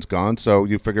 Moreland's gone, so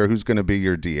you figure who's going to be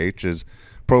your DH. Is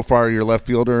Profar your left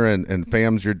fielder and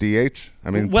Pham's your DH?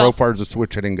 I mean, Profar's a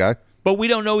switch-hitting guy. But we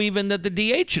don't know even that the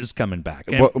DH is coming back.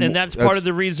 And that's part of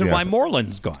the reason why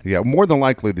Moreland's gone. Yeah, more than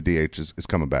likely the DH is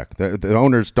coming back. The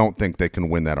owners don't think they can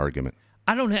win that argument.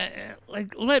 I don't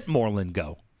let Moreland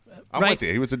go. I'm with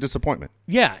you. He was a disappointment.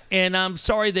 Yeah, and I'm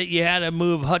sorry that you had to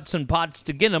move Hudson Potts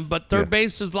to get him, but third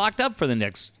base is locked up for the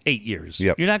next 8 years.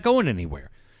 Yep. You're not going anywhere.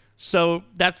 So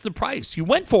that's the price. You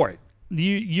went for it.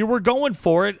 You were going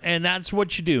for it, and that's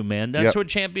what you do, man. That's what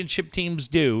championship teams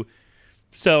do.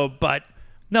 So, but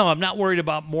no, I'm not worried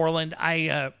about Moreland.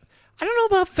 I don't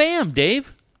know about Pham,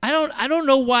 Dave. I don't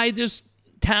know why this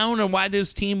town and why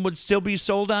this team would still be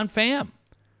sold on Pham.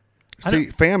 See,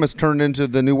 Pham has turned into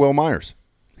the new Will Myers.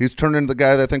 He's turned into the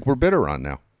guy that I think we're bitter on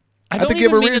now. I think you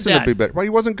have a reason to be bitter. Well, he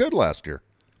wasn't good last year.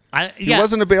 He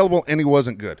wasn't available, and he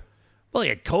wasn't good. Well, he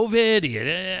had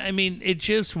COVID. It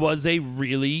just was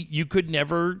you could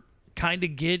never kind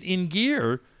of get in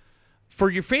gear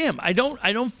for your Pham. I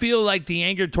don't feel like the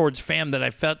anger towards Pham that I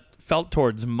felt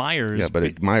towards Myers. Yeah,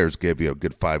 but Myers gave you a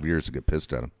good 5 years to get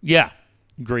pissed at him. Yeah,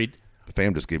 agreed.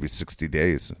 Pham just gave you 60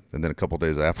 days, and then a couple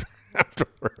days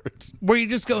afterwards. Where you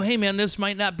just go, hey, man, this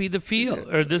might not be the feel,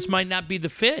 or this might not be the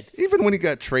fit. Even when he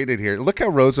got traded here, look how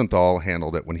Rosenthal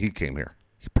handled it when he came here.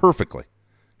 Perfectly.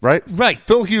 Right? Right.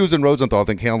 Phil Hughes and Rosenthal, I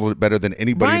think, handled it better than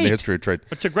anybody in the history of trade.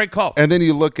 It's a great call. And then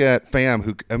you look at Pham,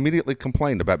 who immediately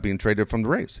complained about being traded from the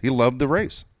Rays. He loved the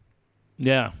Rays.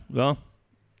 Yeah, well,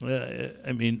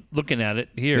 looking at it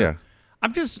here,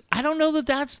 I don't know that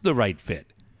that's the right fit.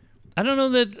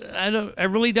 I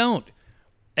really don't.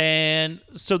 And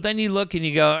so then you look and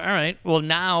you go, all right, well,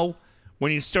 now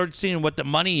when you start seeing what the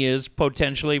money is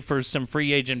potentially for some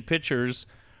free agent pitchers,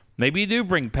 maybe you do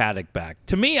bring Paddock back.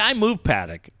 To me, I move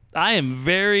Paddock. I am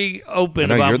very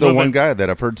open about you're the one guy that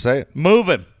I've heard say it. Move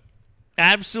him.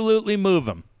 Absolutely move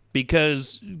him.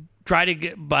 Because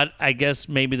but I guess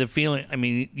maybe the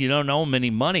feeling, you don't owe him any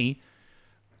money.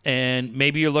 And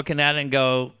maybe you're looking at it and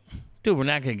go, dude, we're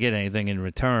not going to get anything in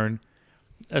return.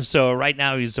 So right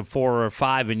now he's a 4 or a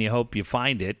 5, and you hope you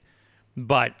find it.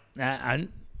 But,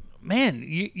 man,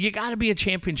 you got to be a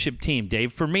championship team,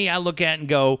 Dave. For me, I look at it and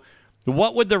go,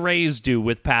 what would the Rays do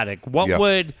with Paddock? What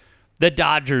would the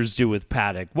Dodgers do with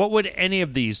Paddock? What would any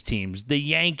of these teams, the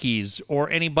Yankees or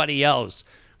anybody else?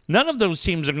 None of those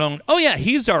teams are going, oh, yeah,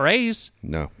 he's our ace.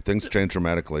 No, things changed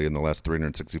dramatically in the last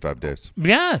 365 days.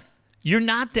 Yeah, you're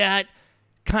not that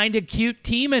kind of cute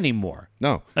team anymore.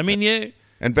 No.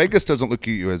 And Vegas doesn't look at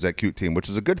you as that cute team, which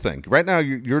is a good thing. Right now,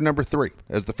 you're number 3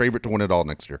 as the favorite to win it all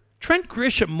next year. Trent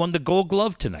Grisham won the Gold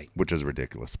Glove tonight. Which is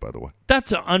ridiculous, by the way.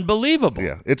 That's unbelievable.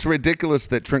 Yeah, it's ridiculous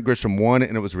that Trent Grisham won,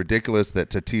 and it was ridiculous that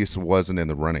Tatis wasn't in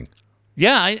the running.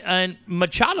 Yeah, and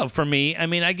Machado, for me,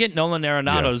 I get Nolan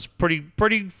Arenado's pretty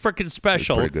freaking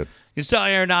special. Pretty good. You saw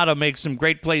Arenado make some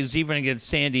great plays even against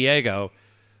San Diego.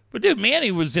 But, dude,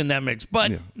 Manny was in that mix.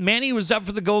 But Manny was up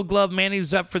for the Gold Glove.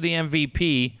 Manny's up for the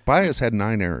MVP. Baez had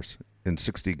 9 errors in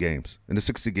 60 games. In a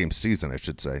 60-game season, I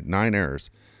should say. 9 errors.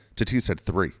 Tatis had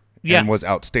 3. Yeah. And was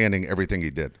outstanding everything he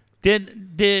did.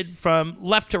 Did from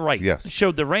left to right. Yes.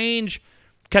 Showed the range.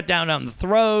 Cut down on the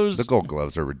throws. The Gold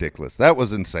Gloves are ridiculous. That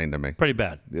was insane to me. Pretty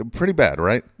bad. Pretty bad,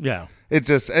 right? Yeah. It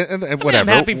just, and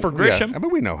whatever. I'm happy for Grisham. Yeah.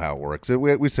 We know how it works.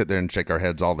 We sit there and shake our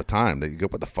heads all the time. That you go,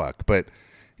 what the fuck? But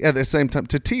yeah, at the same time,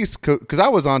 Tatis, because I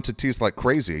was on Tatis like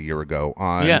crazy a year ago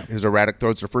on his erratic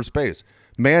throws to first base.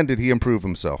 Man, did he improve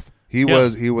himself. He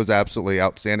was absolutely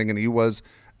outstanding, and he was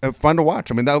fun to watch.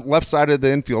 That left side of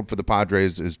the infield for the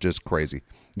Padres is just crazy.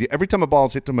 Every time a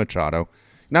ball's hit to Machado,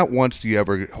 not once do you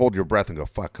ever hold your breath and go,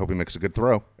 fuck, hope he makes a good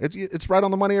throw. It's right on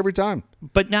the money every time.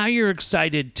 But now you're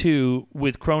excited, too,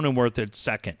 with Cronenworth at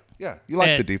second. Yeah, you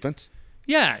like the defense.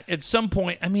 Yeah, at some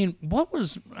point, what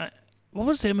was what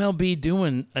was MLB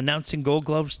doing announcing Gold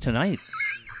Gloves tonight?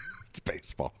 It's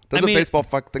baseball. Doesn't baseball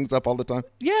fuck things up all the time?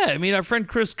 Yeah, I mean, our friend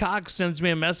Chris Cox sends me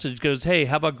a message, goes, hey,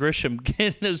 how about Grisham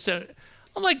getting this? I'm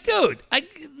like, dude,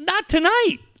 not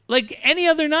tonight. Like any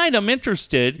other night, I'm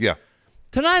interested. Yeah.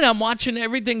 Tonight, I'm watching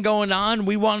everything going on.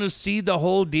 We want to see the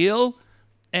whole deal.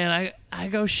 And I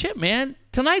go, shit, man,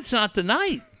 tonight's not the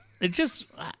night. It just,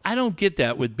 I don't get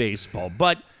that with baseball.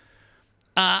 But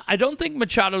I don't think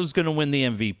Machado's going to win the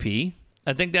MVP.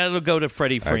 I think that'll go to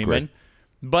Freddie Freeman.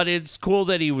 But it's cool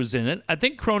that he was in it. I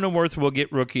think Cronenworth will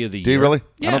get Rookie of the Year. Do you really?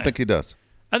 Yeah. I don't think he does.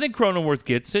 I think Cronenworth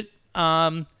gets it.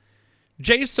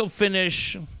 Jace will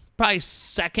finish probably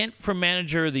second for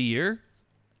Manager of the Year.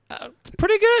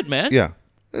 Pretty good, man. Yeah.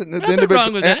 Nothing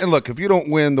wrong with that. And look, if you don't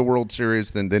win the World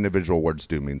Series, then the individual awards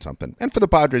do mean something. And for the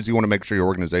Padres, you want to make sure your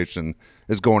organization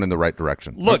is going in the right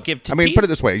direction. Look, put it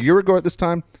this way. A year ago at this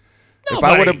time, if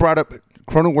I would have brought up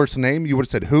Cronenworth's name, you would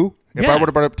have said who? If I would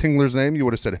have brought up Tingler's name, you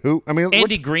would have said who? I mean,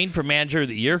 Andy Green for Manager of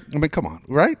the Year. I mean, come on,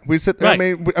 right? We sit there.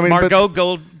 Right. I mean, Margot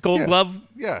Gold Glove.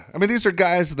 Yeah, I mean, these are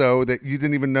guys though that you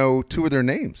didn't even know two of their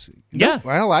names. Yeah,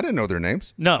 well, I didn't know their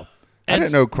names. No, I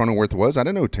didn't know who Cronenworth was. I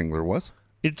didn't know who Tingler was.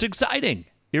 It's exciting.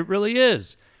 It really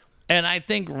is. And I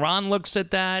think Ron looks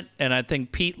at that, and I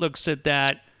think Pete looks at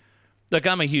that. Look,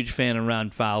 I'm a huge fan of Ron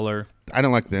Fowler. I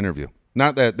don't like the interview.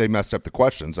 Not that they messed up the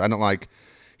questions. I don't like.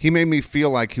 He made me feel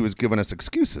like he was giving us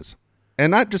excuses. And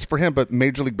not just for him, but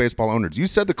Major League Baseball owners. You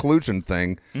said the collusion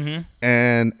thing,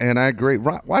 and I agree.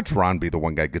 Watch Ron be the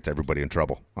one guy that gets everybody in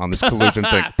trouble on this collusion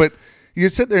thing. But you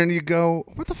sit there and you go,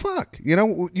 what the fuck? You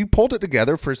know, you pulled it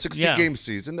together for a 60-game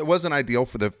season. That wasn't ideal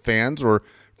for the fans or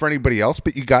for anybody else,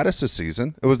 but you got us a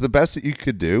season. It was the best that you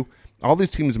could do. All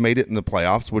these teams made it in the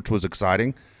playoffs, which was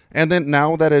exciting. And then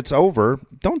now that it's over,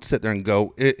 don't sit there and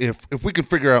go, if we can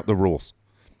figure out the rules.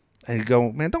 And you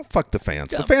go, man, don't fuck the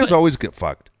fans. The fans always get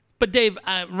fucked. But, Dave,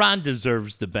 Ron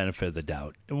deserves the benefit of the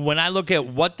doubt. When I look at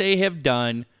what they have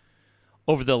done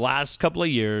over the last couple of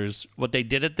years, what they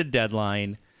did at the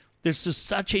deadline, this is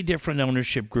such a different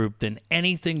ownership group than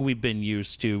anything we've been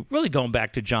used to, really going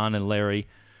back to John and Larry.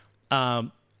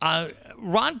 Ron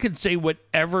can say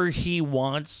whatever he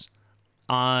wants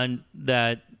on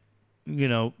that,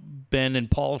 Ben and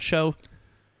Paul show.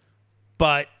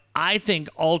 But I think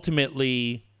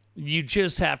ultimately you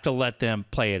just have to let them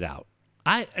play it out.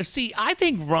 I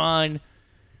think Ron,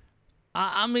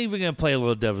 I'm even going to play a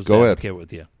little devil's advocate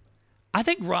with you. I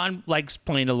think Ron likes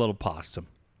playing a little possum.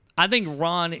 I think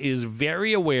Ron is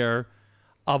very aware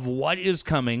of what is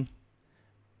coming.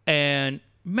 And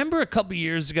remember a couple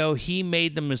years ago, he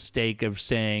made the mistake of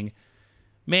saying,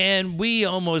 man, we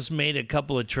almost made a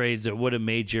couple of trades that would have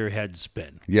made your head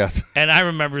spin. Yes. And I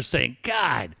remember saying,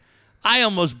 God, I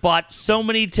almost bought so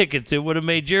many tickets it would have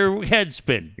made your head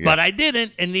spin. Yeah. But I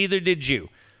didn't, and neither did you.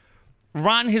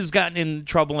 Ron has gotten in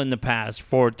trouble in the past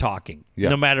for talking,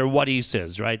 no matter what he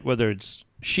says, right? Whether it's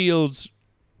Shields,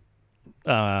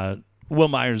 Will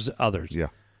Myers, others. Yeah.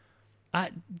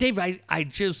 Dave, I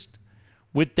just,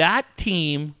 with that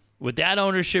team, with that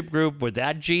ownership group, with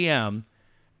that GM,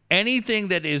 anything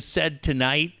that is said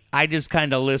tonight, I just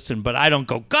kind of listen, but I don't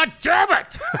go, God damn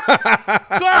it!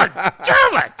 God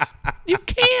damn it! You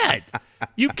can't.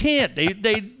 You can't. They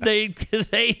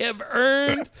have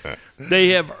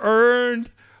earned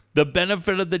the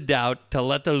benefit of the doubt to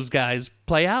let those guys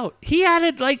play out. He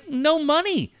added like no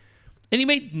money, and he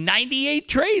made 98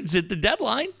 trades at the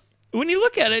deadline. When you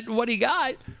look at it, what he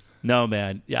got, no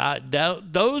man, yeah,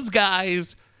 those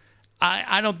guys.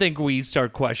 I don't think we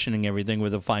start questioning everything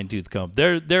with a fine-tooth comb.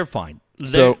 They're fine.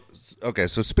 So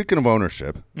speaking of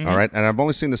ownership, all right, and I've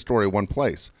only seen the story one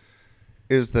place,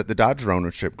 is that the Dodger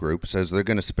ownership group says they're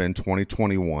going to spend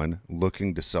 2021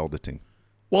 looking to sell the team.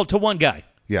 Well, to one guy.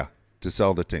 Yeah, to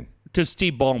sell the team. To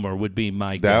Steve Ballmer would be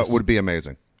my guess. That would be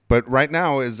amazing. But right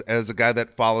now, as a guy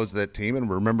that follows that team and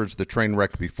remembers the train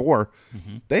wreck before,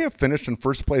 they have finished in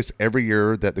first place every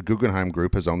year that the Guggenheim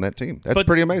Group has owned that team. That's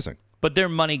pretty amazing. But they're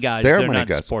money guys. They're money not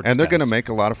guys. Sports and they're guys. going to make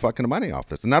a lot of fucking money off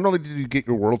this. And not only did you get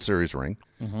your World Series ring,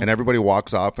 and everybody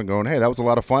walks off and going, hey, that was a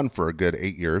lot of fun for a good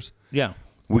 8 years. Yeah.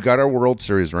 We got our World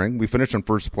Series ring. We finish in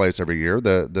first place every year.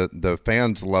 The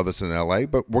fans love us in L.A.,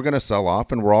 but we're going to sell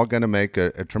off, and we're all going to make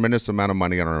a tremendous amount of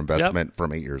money on our investment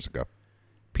from 8 years ago.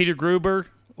 Peter Gruber,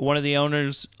 one of the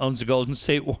owners, owns the Golden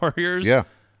State Warriors. Yeah.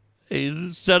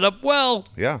 He's set up well.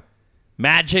 Yeah.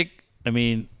 Magic,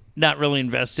 not really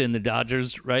invested in the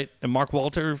Dodgers, right? And Mark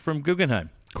Walter from Guggenheim.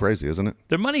 Crazy, isn't it?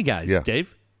 They're money guys,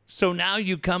 Dave. So now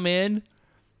you come in,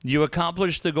 you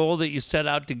accomplish the goal that you set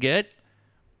out to get,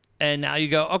 and now you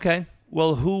go, okay,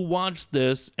 well, who wants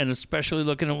this? And especially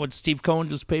looking at what Steve Cohen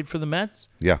just paid for the Mets.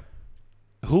 Yeah.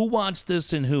 Who wants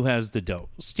this and who has the dough?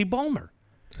 Steve Ballmer.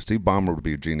 Steve Ballmer would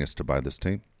be a genius to buy this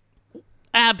team.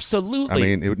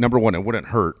 Absolutely. I mean, number one, it wouldn't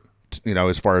hurt,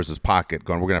 as far as his pocket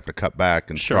going. We're going to have to cut back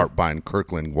and start buying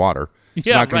Kirkland water. He's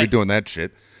not going to be doing that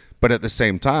shit. But at the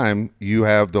same time, you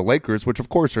have the Lakers, which, of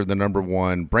course, are the number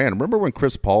one brand. Remember when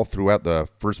Chris Paul threw out the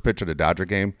first pitch at a Dodger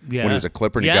game when he was a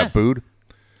Clipper and he got booed?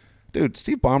 Dude,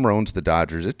 Steve Ballmer owns the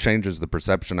Dodgers. It changes the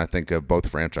perception, I think, of both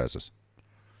franchises.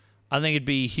 I think it'd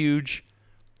be huge.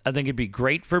 I think it'd be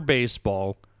great for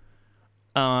baseball.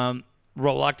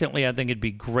 Reluctantly, I think it'd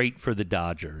be great for the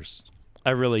Dodgers.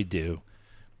 I really do.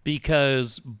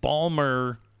 Because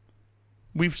Ballmer,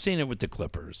 we've seen it with the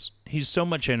Clippers. He's so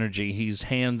much energy. He's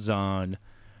hands-on.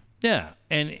 Yeah,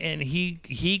 and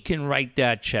he can write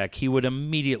that check. He would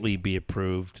immediately be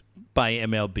approved by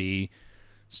MLB.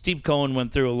 Steve Cohen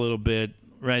went through a little bit,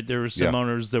 right? There were some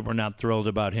owners that were not thrilled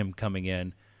about him coming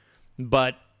in.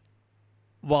 But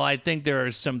while I think there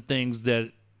are some things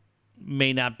that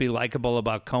may not be likable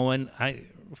about Cohen,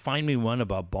 find me one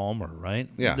about Ballmer, right?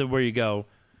 Yeah. Where you go,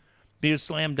 be a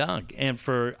slam dunk. And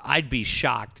I'd be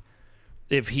shocked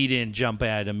if he didn't jump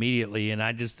at it immediately. And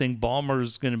I just think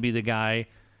Ballmer's going to be the guy.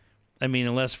 I mean,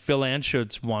 unless Phil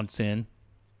Anschutz wants in,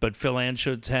 but Phil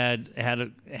Anschutz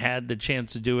had the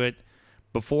chance to do it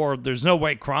before. There's no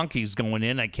way Kroenke's going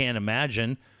in. I can't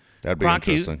imagine. That'd be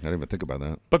interesting. I didn't even think about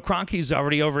that. But Kroenke's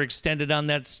already overextended on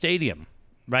that stadium,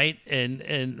 right?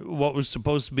 And what was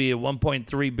supposed to be a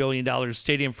 $1.3 billion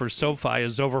stadium for SoFi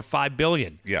is over $5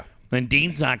 billion. Yeah. And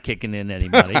Dean's not kicking in any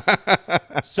money.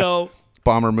 So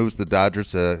Ballmer moves the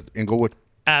Dodgers to Inglewood.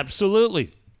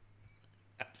 Absolutely.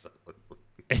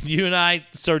 And you and I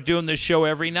start doing this show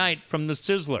every night from the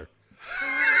Sizzler.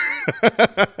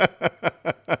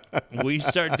 We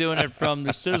start doing it from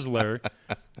the Sizzler,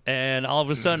 and all of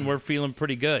a sudden we're feeling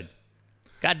pretty good.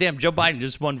 Goddamn, Joe Biden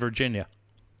just won Virginia.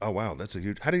 Oh, wow. That's a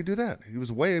huge... How do you do that? He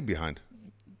was way behind.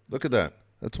 Look at that.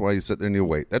 That's why you sit there and you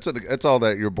wait. That's all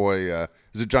that your boy...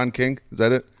 is it John King? Is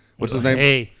that it? What's his name?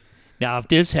 Hey, now if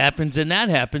this happens and that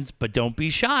happens, but don't be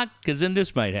shocked, because then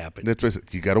this might happen. That's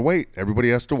what you got to wait. Everybody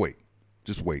has to wait.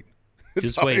 Just wait.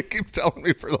 Just wait. He keeps telling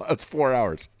me for the last 4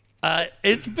 hours.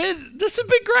 This has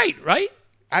been great, right?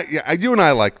 You and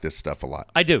I like this stuff a lot.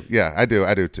 I do. Yeah, I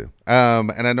do too.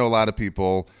 And I know a lot of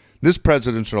people. This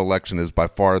presidential election is by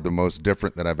far the most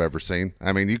different that I've ever seen.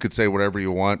 I mean, you could say whatever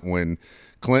you want when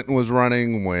Clinton was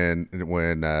running, when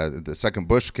the second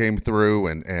Bush came through,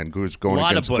 and who was going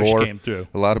against Gore.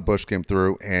 A lot of Bush came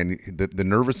through, and the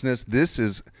nervousness. This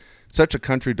is such a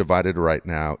country divided right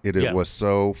now. It was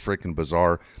so freaking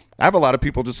bizarre. I have a lot of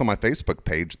people just on my Facebook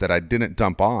page that I didn't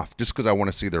dump off just because I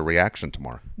want to see their reaction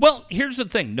tomorrow. Well, here's the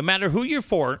thing. No matter who you're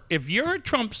for, if you're a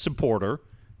Trump supporter,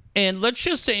 and let's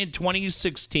just say in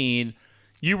 2016,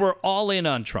 you were all in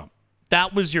on Trump.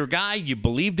 That was your guy. You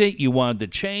believed it. You wanted the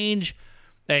change.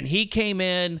 And he came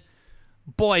in.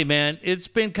 Boy, man, it's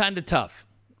been kind of tough,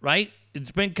 right?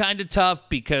 It's been kind of tough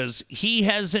because he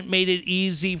hasn't made it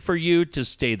easy for you to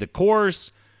stay the course.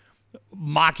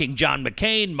 Mocking John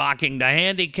McCain, mocking the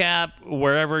handicap,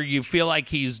 wherever you feel like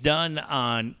he's done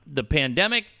on the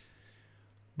pandemic.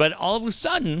 But all of a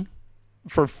sudden,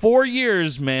 for 4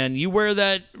 years, man, you wear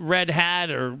that red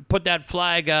hat or put that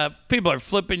flag up, people are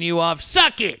flipping you off.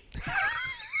 Suck it!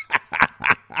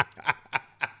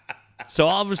 So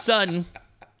all of a sudden,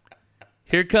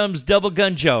 here comes Double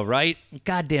Gun Joe, right?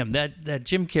 Goddamn, that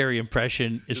Jim Carrey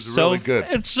impression is so really good.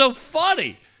 It's so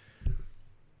funny.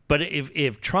 But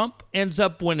if Trump ends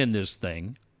up winning this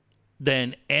thing,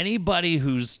 then anybody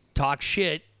who's talked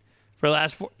shit for the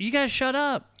last 4, you got to shut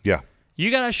up. Yeah.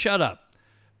 You got to shut up.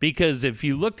 Because if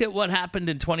you looked at what happened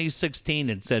in 2016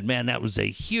 and said, man, that was a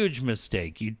huge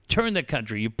mistake. You turned the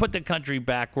country. You put the country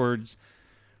backwards.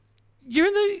 You're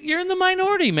in the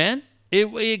minority, man.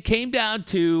 It came down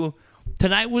to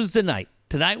tonight was the night.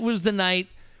 Tonight was the night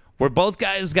where both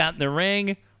guys got in the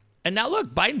ring. And now,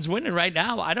 look, Biden's winning right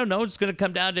now. I don't know. It's going to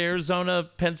come down to Arizona,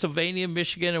 Pennsylvania,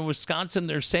 Michigan, and Wisconsin.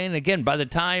 They're saying, again, by the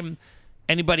time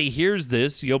anybody hears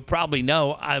this, you'll probably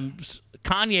know.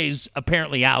 Kanye's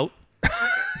apparently out.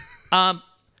 But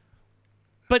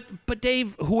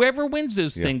Dave, whoever wins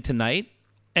this thing tonight,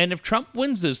 and if Trump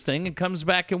wins this thing and comes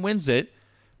back and wins it,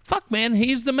 fuck, man,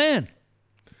 he's the man.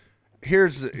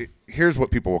 Here's what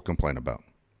people will complain about,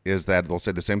 is that they'll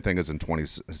say the same thing as in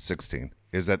 2016,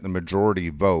 is that the majority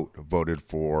voted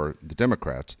for the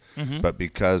Democrats, but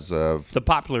because of the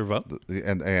popular vote,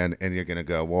 and you're going to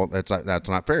go, well, that's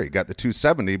not fair. You got the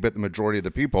 270, but the majority of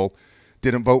the people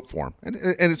didn't vote for him, and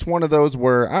it's one of those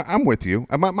where I'm with you.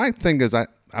 My thing is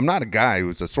I'm not a guy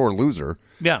who's a sore loser.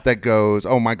 Yeah. That goes,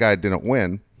 oh, my guy didn't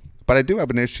win, but I do have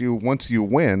an issue once you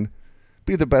win.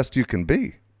 be the best you can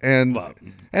be. And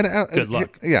good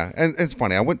luck. Yeah, and it's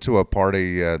funny. I went to a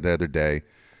party the other day,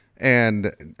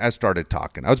 and I started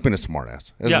talking. I was being a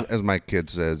smartass, as my kid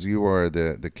says. You are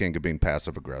the king of being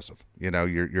passive aggressive.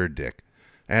 You're a dick.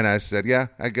 And I said, yeah.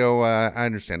 I go, I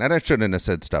understand. And I shouldn't have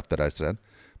said stuff that I said.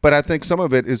 But I think some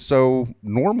of it is so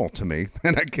normal to me,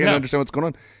 and I can't understand what's going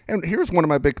on. And here's one of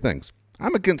my big things.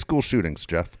 I'm against school shootings,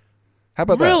 Jeff. How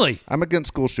about that? Really? I'm against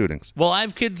school shootings. Well, I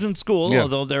have kids in school,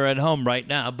 although they're at home right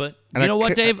now. But you know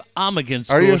what, Dave? I'm against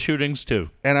school shootings, too.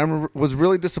 And I was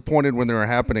really disappointed when they were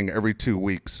happening every 2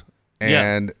 weeks.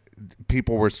 And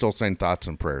people were still saying thoughts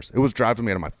and prayers. It was driving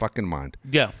me out of my fucking mind.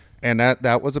 Yeah. And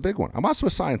that was a big one. I'm also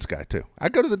a science guy, too. I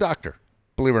go to the doctor,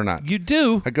 believe it or not. You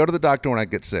do? I go to the doctor when I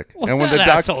get sick. What's that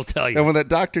asshole tell you? And when that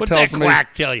doctor What's tells that me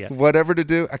quack tell you? whatever to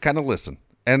do, I kind of listen.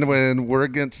 And when we're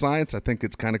against science, I think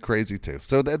it's kind of crazy, too.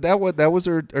 So that was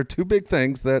our two big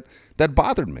things that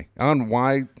bothered me on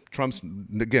why Trump's,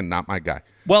 again, not my guy.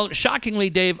 Well, shockingly,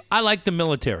 Dave, I like the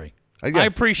military. I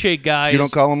appreciate guys. You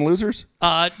don't call them losers?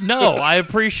 No, I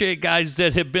appreciate guys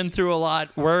that have been through a lot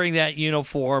wearing that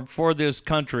uniform for this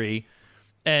country.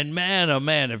 And man, oh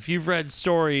man, if you've read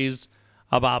stories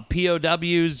about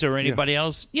POWs or anybody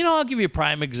else, I'll give you a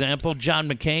prime example. John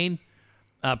McCain.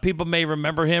 People may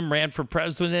remember him, ran for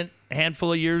president a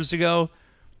handful of years ago.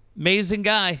 Amazing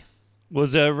guy.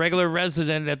 Was a regular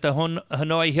resident at the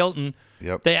Hanoi Hilton.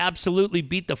 Yep. They absolutely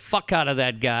beat the fuck out of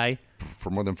that guy.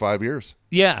 For more than 5 years.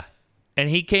 Yeah. And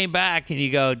he came back, and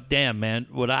you go, damn, man,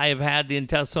 would I have had the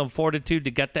intestinal fortitude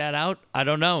to get that out? I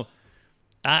don't know.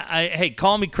 Hey,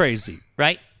 call me crazy,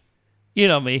 right? You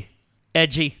know me,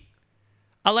 edgy.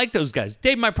 I like those guys.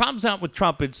 Dave, my problem's not with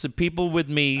Trump. It's the people with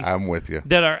me. I'm with you.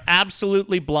 That are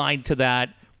absolutely blind to that.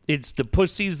 It's the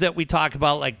pussies that we talk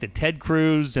about, like the Ted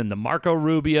Cruz and the Marco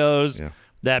Rubios,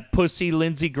 that pussy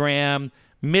Lindsey Graham,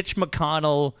 Mitch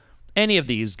McConnell, any of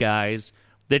these guys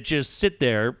that just sit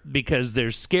there because they're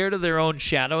scared of their own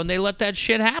shadow and they let that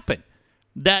shit happen.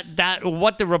 That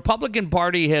what the Republican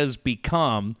Party has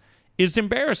become is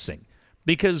embarrassing,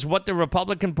 because what the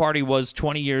Republican Party was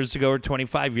 20 years ago or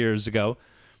 25 years ago,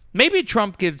 maybe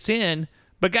Trump gets in,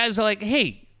 but guys are like,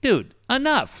 hey, dude,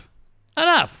 enough.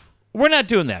 We're not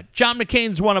doing that. John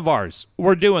McCain's one of ours.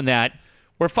 We're doing that.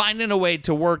 We're finding a way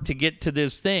to work to get to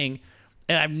this thing,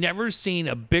 and I've never seen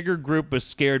a bigger group of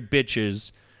scared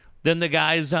bitches than the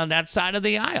guys on that side of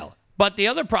the aisle. But the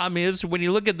other problem is when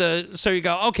you look at so you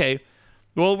go, okay,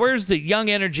 well, where's the young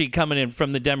energy coming in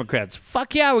from the Democrats?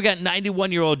 Fuck yeah, we got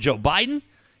 91-year-old Joe Biden.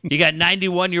 You got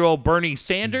 91-year-old Bernie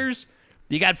Sanders.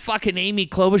 You got fucking Amy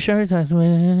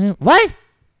Klobuchar. What?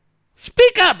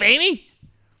 Speak up, Amy.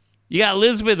 You got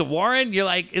Elizabeth Warren. You're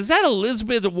like, is that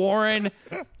Elizabeth Warren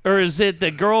or is it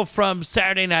the girl from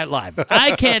Saturday Night Live?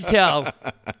 I can't tell.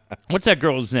 What's that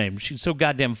girl's name? She's so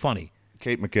goddamn funny.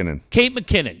 Kate McKinnon. Kate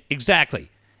McKinnon, exactly.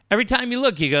 Every time you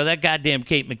look, you go, that goddamn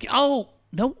Kate McKinnon. Oh,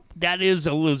 no, that is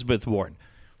Elizabeth Warren.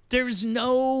 There's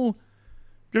no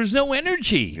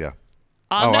energy. Yeah.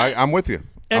 I'm with you.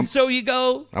 And so you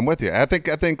go. I'm with you. I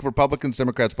think Republicans,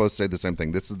 Democrats both say the same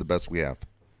thing. This is the best we have.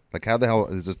 Like, how the hell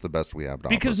is this the best we have to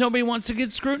Because offer? nobody wants to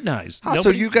get scrutinized. So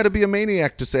you got to be a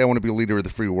maniac to say I want to be a leader of the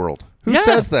free world. Who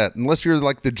says that? Unless you're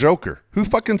like the Joker. Who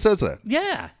fucking says that?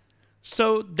 Yeah.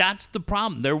 So that's the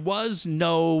problem. There was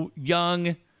no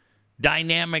young,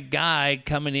 dynamic guy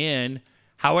coming in.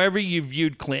 However you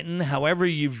viewed Clinton, however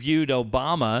you viewed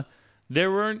Obama,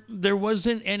 there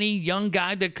wasn't any young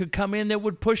guy that could come in that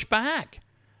would push back.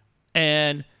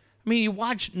 And, I mean, you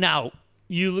watch now.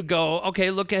 You go, okay,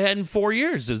 look ahead in 4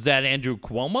 years. Is that Andrew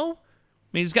Cuomo? I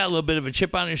mean, he's got a little bit of a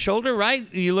chip on his shoulder,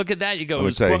 right? You look at that, you go. I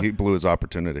would say he blew his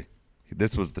opportunity.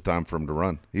 This was the time for him to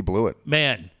run. He blew it.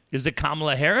 Man, is it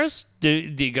Kamala Harris? Do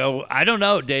you go, I don't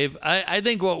know, Dave. I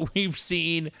think what we've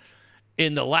seen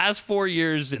in the last 4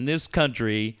 years in this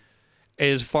country,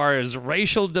 as far as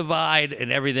racial divide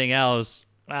and everything else,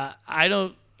 I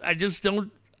don't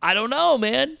know,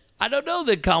 man. I don't know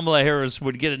that Kamala Harris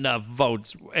would get enough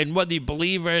votes, and whether you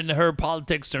believe in her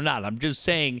politics or not. I'm just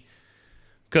saying,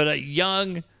 could a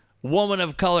young woman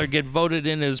of color get voted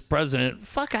in as president?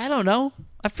 Fuck, I don't know.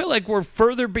 I feel like we're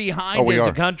further behind as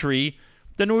a country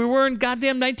than we were in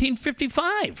goddamn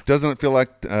 1955. Doesn't it feel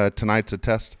like tonight's a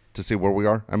test to see where we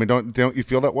are? I mean, don't you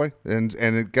feel that way?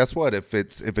 And guess what? If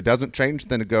it doesn't change,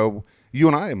 then you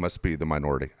and I must be the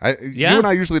minority. You and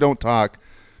I usually don't talk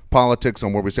politics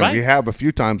on where we stand. Right. We have a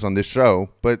few times on this show,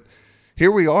 but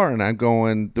here we are, and I'm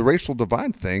going, the racial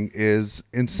divide thing is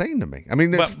insane to me. I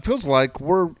mean, it feels like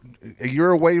we're a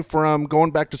year away from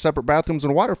going back to separate bathrooms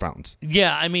and water fountains.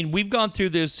 Yeah, I mean, we've gone through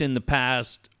this in the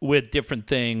past with different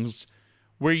things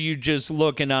where you just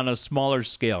looking on a smaller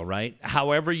scale, right?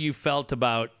 However you felt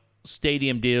about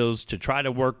stadium deals to try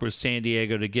to work with San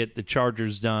Diego to get the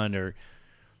Chargers done or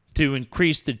to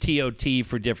increase the TOT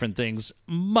for different things,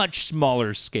 much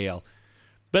smaller scale.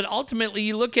 But ultimately,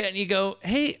 you look at it and you go,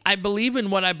 hey, I believe in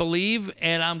what I believe,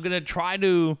 and I'm going to try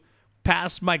to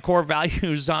pass my core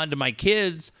values on to my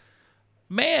kids.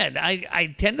 Man,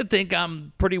 I tend to think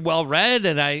I'm pretty well read,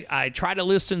 and I try to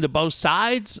listen to both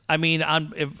sides. I mean,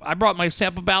 if I brought my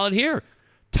sample ballot here,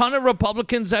 ton of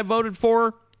Republicans I voted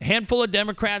for, handful of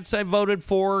Democrats I voted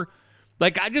for.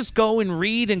 Like, I just go and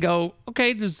read and go,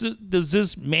 okay, does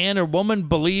this man or woman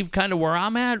believe kind of where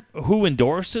I'm at? Who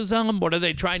endorses them? What are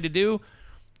they trying to do?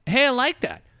 Hey, I like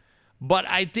that. But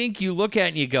I think you look at it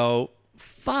and you go,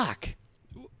 fuck.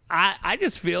 I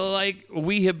just feel like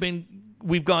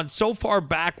we've gone so far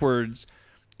backwards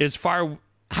as far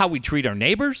how we treat our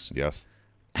neighbors. Yes.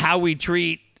 How we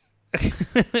treat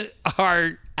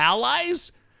our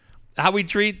allies, how we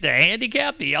treat the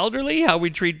handicapped, the elderly, how we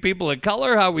treat people of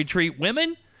color, how we treat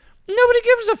women. Nobody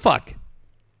gives a fuck.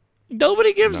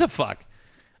 Nobody gives a fuck.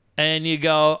 And you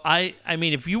go, I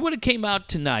mean, if you would have came out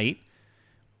tonight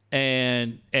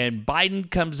and Biden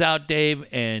comes out, Dave,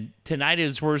 and tonight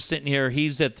as we're sitting here,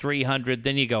 he's at 300,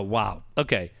 then you go, wow,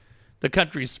 okay, the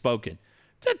country's spoken.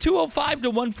 It's at 205 to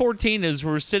 114 as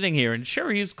we're sitting here. And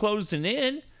sure, he's closing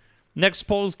in. Next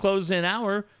poll's closing an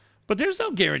hour, but there's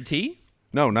no guarantee.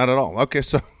 No, not at all. Okay,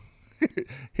 so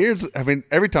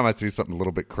every time I see something a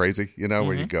little bit crazy,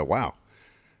 where you go, wow.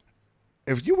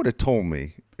 If you would have told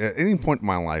me at any point in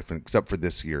my life, except for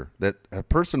this year, that a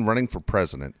person running for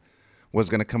president was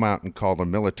going to come out and call the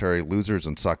military losers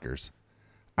and suckers,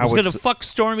 I was going to fuck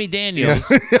Stormy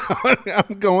Daniels. Yeah.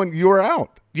 I'm going, you're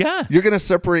out. Yeah. You're going to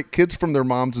separate kids from their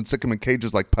moms and stick them in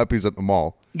cages like puppies at the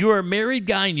mall. You were a married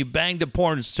guy and you banged a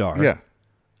porn star. Yeah.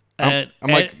 And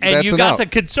that's you got the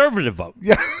conservative vote.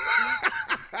 Yeah.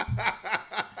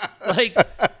 Like,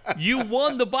 you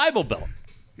won the Bible Belt.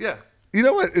 Yeah. You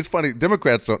know what? It's funny.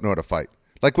 Democrats don't know how to fight.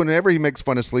 Like, whenever he makes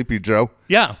fun of Sleepy Joe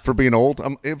for being old,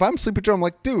 if I'm Sleepy Joe, I'm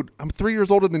like, dude, I'm 3 years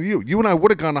older than you. You and I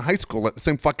would have gone to high school at the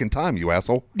same fucking time, you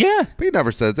asshole. Yeah. But he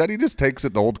never says that. He just takes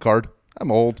it, the old card.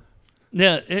 I'm old.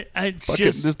 Yeah. It's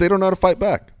just they don't know how to fight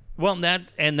back. Well,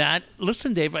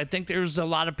 listen, Dave, I think there's a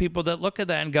lot of people that look at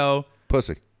that and go,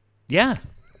 pussy. Yeah.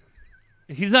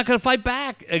 He's not going to fight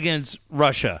back against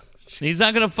Russia. He's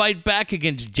not going to fight back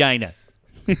against China.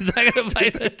 He's not going to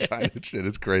fight. China shit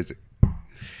is crazy.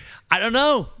 I don't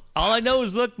know. All I know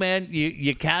is, look, man,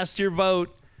 you cast your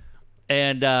vote,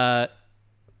 and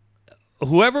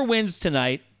whoever wins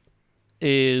tonight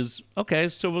is, okay,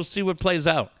 so we'll see what plays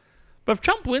out. But if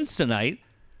Trump wins tonight,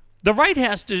 the left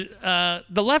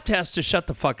has to shut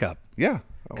the fuck up. Yeah.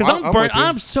 Because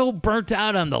I'm so burnt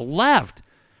out on the left.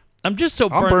 I'm just so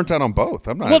burnt. I'm burnt out on both.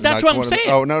 I'm not. Well, that's what I'm saying.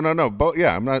 Oh, no. Both.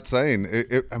 Yeah, I'm not saying.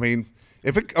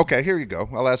 Okay, here you go.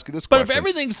 I'll ask you this question. But if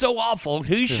everything's so awful,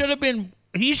 he should have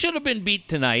been beat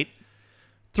tonight,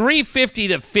 350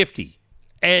 to 50,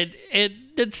 and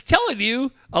it's telling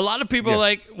you a lot of people are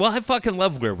like, well, I fucking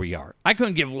love where we are. I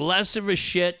couldn't give less of a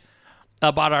shit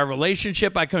about our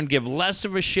relationship. I couldn't give less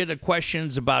of a shit of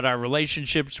questions about our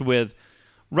relationships with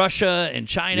Russia and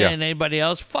China and anybody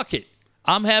else. Fuck it.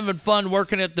 I'm having fun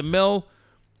working at the mill,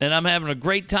 and I'm having a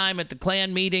great time at the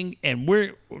Klan meeting, and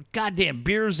goddamn,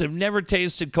 beers have never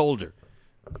tasted colder.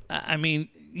 I mean,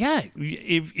 yeah,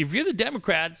 if you're the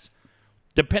Democrats,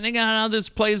 depending on how this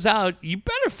plays out, you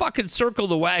better fucking circle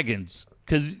the wagons,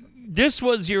 because this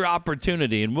was your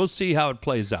opportunity, and we'll see how it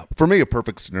plays out. For me, a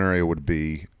perfect scenario would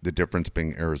be the difference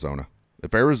being Arizona.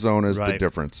 If Arizona is the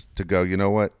difference, to go, you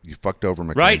know what? You fucked over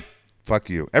McCain. Right.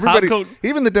 Fuck you. Everybody,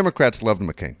 even the Democrats loved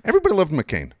McCain. Everybody loved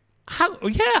McCain.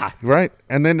 Yeah. Right?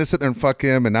 And then to sit there and fuck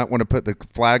him and not want to put the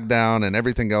flag down and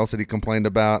everything else that he complained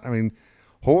about. I mean,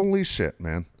 holy shit,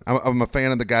 man. I'm a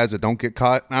fan of the guys that don't get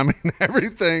caught. I mean,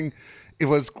 everything. It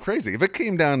was crazy. If it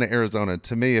came down to Arizona,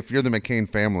 to me, if you're the McCain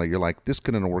family, you're like, this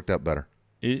couldn't have worked out better.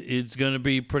 It's going to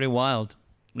be pretty wild.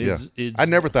 I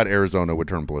never thought Arizona would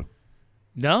turn blue.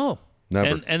 No.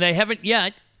 Never. And they haven't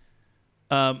yet.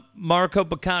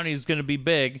 Maricopa County is going to be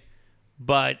big,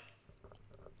 but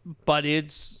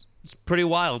it's pretty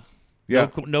wild. Yeah,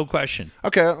 no question.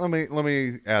 Okay, let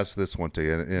me ask this one to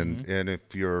you, and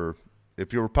if you're a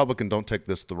Republican, don't take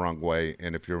this the wrong way,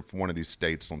 and if you're from one of these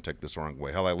states, don't take this the wrong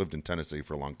way. Hell, I lived in Tennessee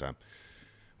for a long time.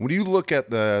 When you look at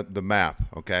the map,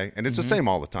 okay, and it's the same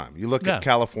all the time. You look at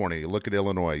California, you look at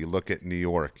Illinois, you look at New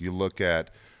York, you look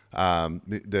at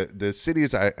the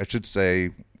cities, I should say,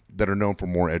 that are known for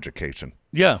more education.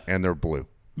 Yeah. And they're blue.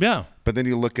 Yeah. But then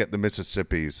you look at the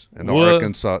Mississippis and the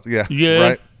Arkansas. Yeah. Yeah.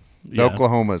 Right? The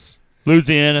Oklahomas.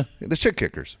 Louisiana. The shit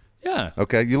kickers. Yeah.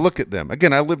 Okay, you look at them.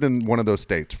 Again, I lived in one of those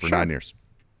states for 9 years.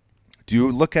 Do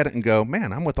you look at it and go,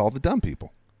 man, I'm with all the dumb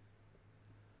people?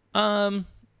 I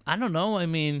don't know. I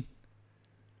mean,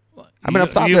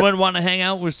 I've thought you that... wouldn't want to hang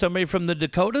out with somebody from the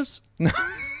Dakotas? I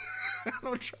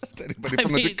don't trust anybody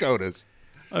from the Dakotas.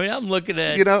 I mean, I'm looking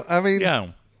at... yeah.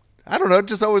 I don't know.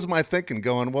 Just always my thinking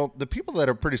going, well, the people that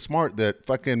are pretty smart that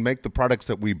fucking make the products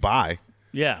that we buy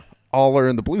all are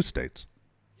in the blue states.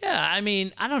 Yeah, I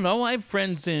mean, I don't know. I have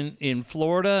friends in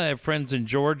Florida. I have friends in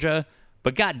Georgia.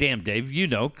 But goddamn, Dave, you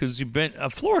know, because you've been...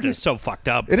 Florida's so fucked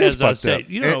up. It is fucked up.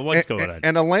 You know what's going on.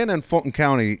 And Atlanta and Fulton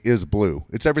County is blue.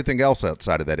 It's everything else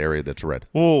outside of that area that's red.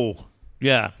 Oh,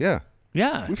 yeah. Yeah.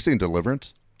 Yeah. We've seen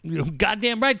Deliverance.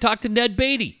 Goddamn right. Talk to Ned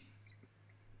Beatty.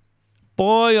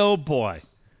 Boy, oh boy.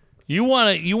 You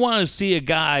want to see a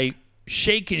guy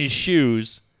shaking his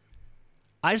shoes.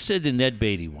 I said to Ned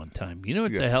Beatty one time, you know,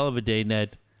 it's a hell of a day,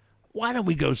 Ned. Why don't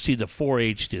we go see the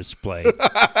 4-H display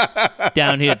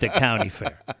down here at the county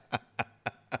fair?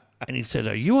 And he said,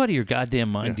 are you out of your goddamn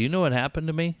mind? Yeah. Do you know what happened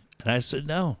to me? And I said,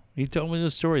 no. He told me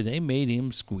the story. They made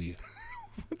him squeal.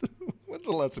 When's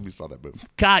the last time you saw that movie?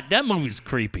 God, that movie's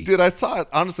creepy. Dude, I saw it,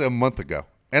 honestly, a month ago.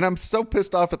 And I'm so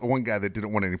pissed off at the one guy that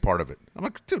didn't want any part of it. I'm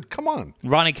like, dude, come on.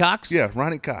 Ronnie Cox? Yeah,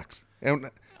 Ronnie Cox.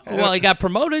 Well, he got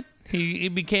promoted. He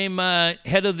became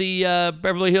head of the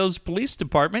Beverly Hills Police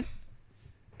Department.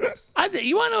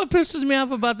 You want to know what pisses me off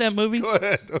about that movie? Go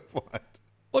ahead.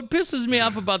 What pisses me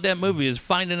off about that movie is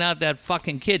finding out that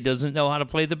fucking kid doesn't know how to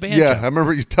play the banjo. Yeah, I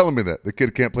remember you telling me that. The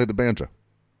kid can't play the banjo.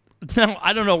 No,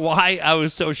 I don't know why I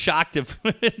was so shocked to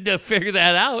figure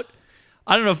that out.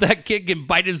 I don't know if that kid can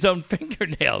bite his own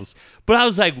fingernails. But I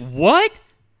was like, what?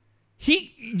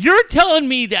 You're telling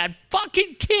me that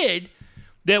fucking kid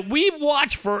that we've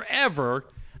watched forever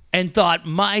and thought,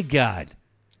 my God,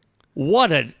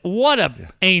 what a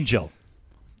angel.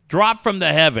 Dropped from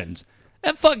the heavens.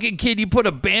 That fucking kid, you put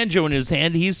a banjo in his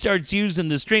hand, he starts using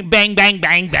the string, bang, bang,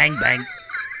 bang, bang, bang.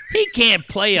 He can't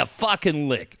play a fucking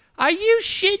lick. Are you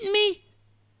shitting me?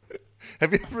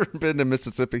 Have you ever been to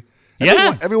Mississippi?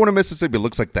 Yeah. Everyone in Mississippi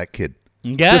looks like that kid.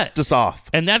 Yeah. Just off.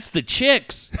 And that's the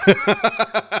chicks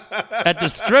at the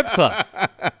strip club.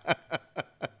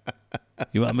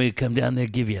 You want me to come down there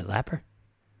and give you a lapper?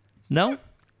 No?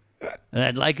 And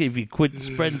I'd like it if you quit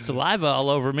spreading saliva all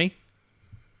over me.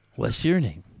 What's your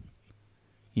name?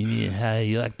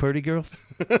 You like pretty girls?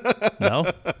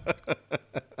 No?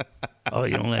 Oh,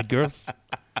 you don't like girls?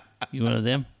 You one of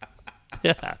them?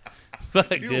 Yeah. Fuck,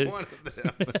 dude. One of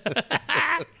them.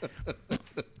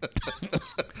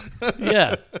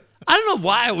 Yeah. I don't know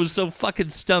why I was so fucking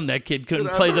stunned that kid couldn't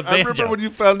play the banjo. I remember when you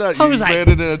found out. You ran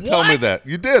in and tell me that.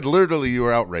 You did. Literally, you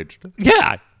were outraged.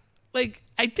 Yeah. Like,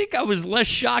 I think I was less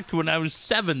shocked when I was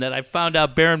 7 that I found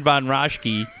out Baron von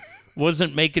Raschke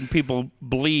wasn't making people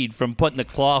bleed from putting the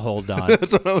claw hold on.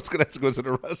 That's what I was going to ask. Was it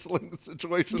a wrestling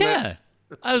situation? Yeah.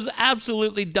 I was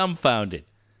absolutely dumbfounded.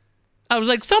 I was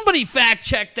like, somebody fact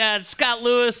check that, Scott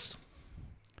Lewis.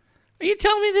 Are you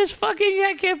telling me this fucking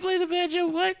guy can't play the banjo?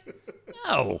 What?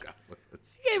 No. You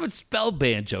can't even spell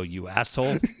banjo, you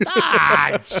asshole.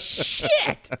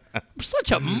 Shit. I'm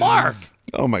such a mark.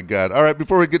 Oh, my God. All right,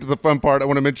 before we get to the fun part, I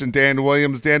want to mention Dan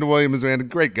Williams. Dan Williams, man, a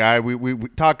great guy. We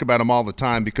talk about him all the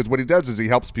time because what he does is he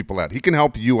helps people out. He can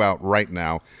help you out right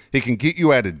now. He can get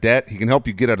you out of debt. He can help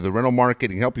you get out of the rental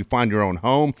market. He can help you find your own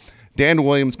home. Dan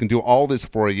Williams can do all this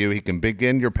for you. He can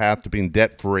begin your path to being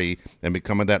debt-free and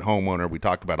becoming that homeowner we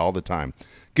talk about all the time.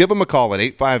 Give him a call at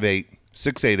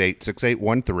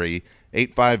 858-688-6813,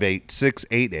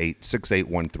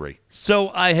 858-688-6813.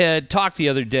 So I had talked the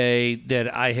other day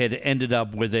that I had ended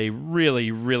up with a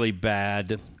really, really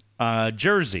bad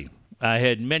jersey. I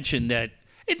had mentioned that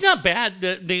it's not bad.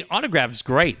 The autograph is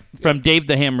great from Dave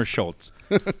the Hammer Schultz.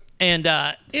 And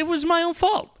it was my own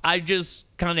fault. I just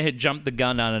kind of had jumped the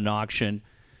gun on an auction.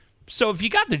 So if you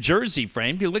got the jersey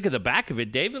framed, you look at the back of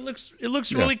it, Dave, it looks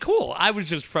really cool. I was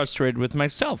just frustrated with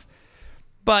myself.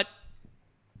 But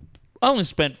I only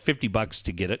spent $50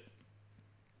 to get it.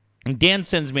 And Dan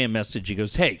sends me a message. He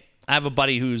goes, hey, I have a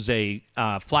buddy who's a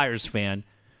Flyers fan.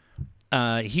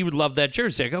 He would love that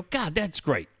jersey. I go, God, that's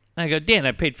great. I go, Dan,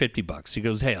 I paid $50. He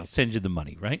goes, hey, I'll send you the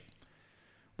money, right?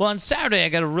 Well, on Saturday, I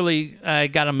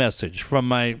got a message from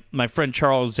my friend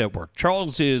Charles at work.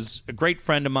 Charles is a great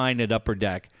friend of mine at Upper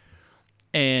Deck.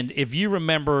 And if you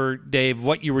remember, Dave,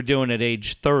 what you were doing at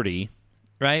age 30,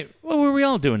 right? What were we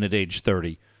all doing at age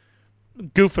 30?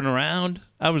 Goofing around.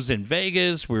 I was in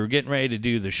Vegas. We were getting ready to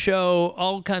do the show.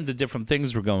 All kinds of different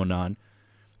things were going on.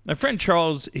 My friend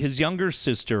Charles, his younger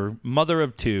sister, mother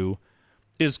of 2,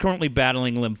 is currently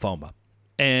battling lymphoma.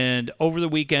 And over the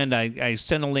weekend, I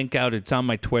sent a link out. It's on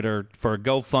my Twitter for a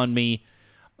GoFundMe.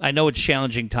 I know it's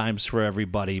challenging times for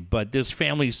everybody, but this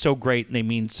family is so great and they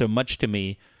mean so much to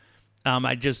me.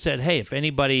 I just said, hey, if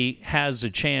anybody has a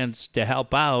chance to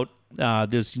help out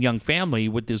this young family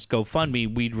with this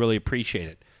GoFundMe, we'd really appreciate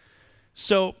it.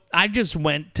 So I just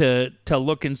went to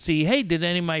look and see, hey, did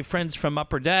any of my friends from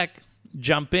Upper Deck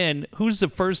jump in? Who's the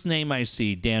first name I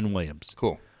see? Dan Williams.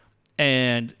 Cool.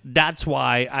 And that's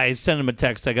why I sent him a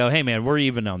text. I go, hey, man, we're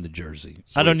even on the jersey.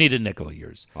 Sweet. I don't need a nickel of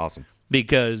yours. Awesome.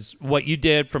 Because what you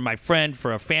did for my friend,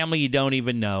 for a family you don't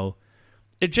even know,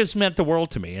 it just meant the world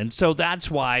to me. And so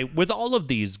that's why, with all of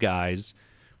these guys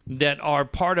that are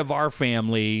part of our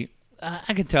family,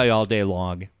 I can tell you all day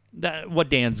long what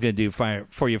Dan's going to do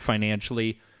for you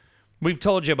financially. We've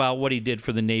told you about what he did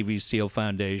for the Navy SEAL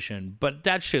Foundation, but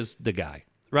that's just the guy,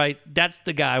 right? That's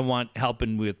the guy I want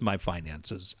helping with my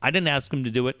finances. I didn't ask him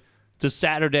to do it. It's a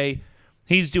Saturday.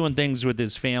 He's doing things with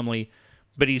his family,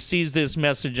 but he sees this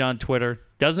message on Twitter,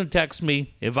 doesn't text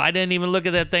me. If I didn't even look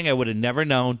at that thing, I would have never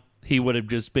known. He would have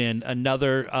just been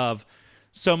another of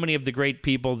so many of the great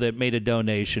people that made a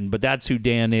donation, but that's who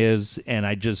Dan is, and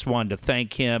I just wanted to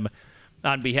thank him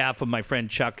on behalf of my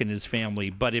friend Chuck and his family.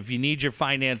 But if you need your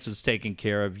finances taken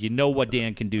care of, you know what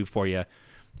Dan can do for you.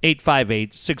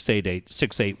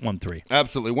 858-688-6813.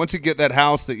 Absolutely. Once you get that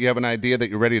house that you have an idea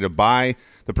that you're ready to buy,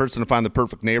 the person to find the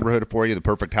perfect neighborhood for you, the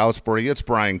perfect house for you, it's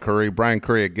Brian Curry. Brian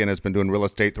Curry, again, has been doing real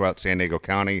estate throughout San Diego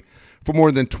County for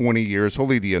more than 20 years. He'll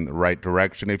lead you in the right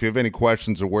direction. If you have any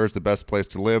questions of where's the best place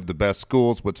to live, the best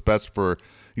schools, what's best for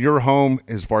your home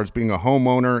as far as being a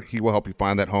homeowner, he will help you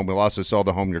find that home. He'll also sell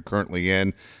the home you're currently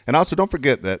in. And also don't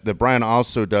forget that Brian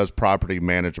also does property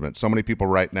management. So many people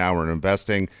right now are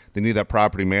investing. They need that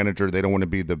property manager. They don't want to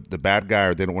be the bad guy,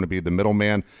 or they don't want to be the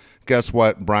middleman. Guess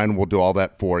what? Brian will do all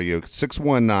that for you.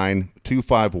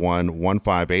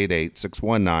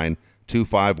 619-251-1588.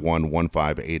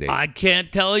 619-251-1588. I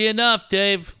can't tell you enough,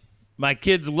 Dave. My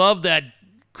kids love that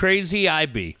crazy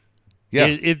IB. Yeah.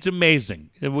 It's amazing.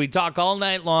 We talk all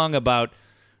night long about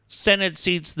Senate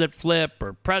seats that flip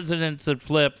or presidents that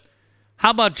flip. How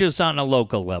about just on a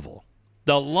local level?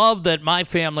 The love that my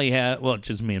family has, well,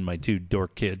 just me and my two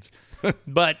dork kids,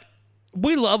 but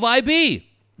we love IB.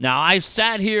 Now, I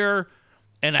sat here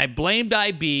and I blamed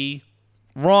IB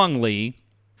wrongly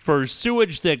for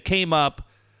sewage that came up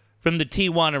from the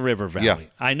Tijuana River Valley. Yeah.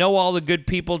 I know all the good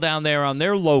people down there on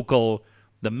their local,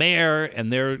 the mayor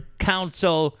and their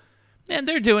council. Man,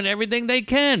 they're doing everything they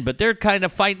can, but they're kind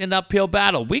of fighting an uphill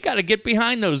battle. We got to get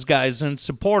behind those guys and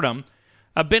support them.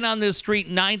 I've been on this street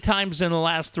 9 times in the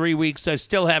last 3 weeks. I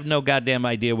still have no goddamn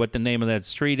idea what the name of that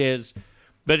street is,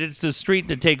 but it's the street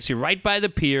that takes you right by the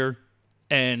pier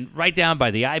and right down by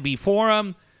the IB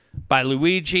Forum, by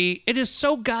Luigi. It is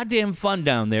so goddamn fun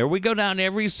down there. We go down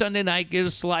every Sunday night, get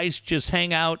a slice, just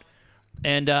hang out,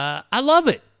 and I love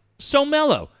it. So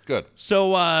mellow. Good.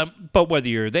 So, but whether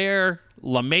you're there,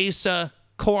 La Mesa,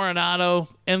 Coronado,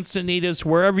 Encinitas,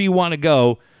 wherever you want to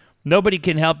go, nobody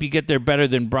can help you get there better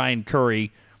than Brian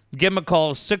Curry. Give him a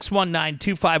call,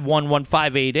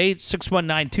 619-251-1588,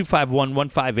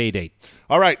 619-251-1588.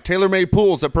 All right, TaylorMade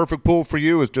Pools. That perfect pool for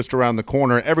you is just around the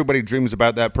corner. Everybody dreams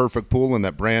about that perfect pool in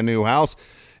that brand new house.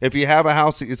 If you have a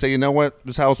house that you say, you know what,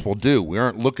 this house will do. We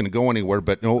aren't looking to go anywhere,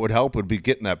 but you know what would help would be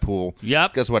getting that pool.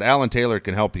 Yep. Guess what? Alan Taylor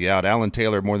can help you out. Alan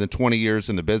Taylor, more than 20 years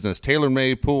in the business.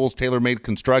 TaylorMade Pools, TaylorMade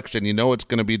Construction. You know it's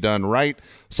going to be done right.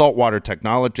 Saltwater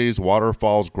technologies,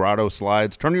 waterfalls, grotto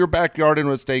slides. Turn your backyard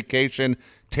into a staycation.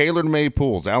 TaylorMade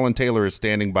Pools. Alan Taylor is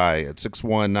standing by at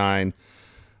 619-449-4452,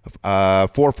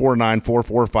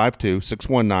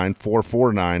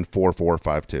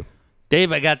 619-449-4452.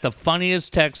 Dave, I got the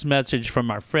funniest text message from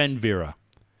our friend Vera.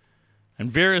 And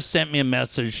Vera sent me a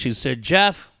message. She said,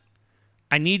 Jeff,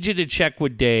 I need you to check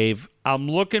with Dave.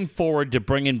 I'm looking forward to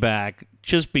bringing back,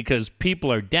 just because people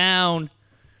are down,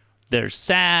 they're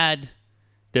sad,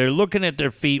 they're looking at their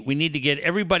feet. We need to get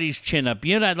everybody's chin up.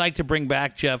 You know what I'd like to bring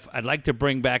back, Jeff? I'd like to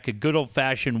bring back a good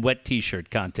old-fashioned wet T-shirt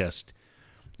contest.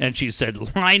 And she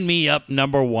said, line me up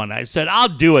number 1. I said, I'll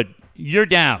do it. You're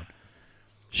down.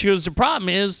 She goes, the problem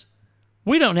is,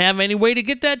 we don't have any way to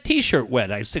get that T-shirt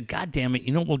wet. I said, God damn it,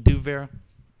 you know what we'll do, Vera?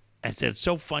 I said, it's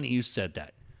so funny you said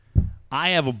that. I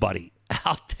have a buddy,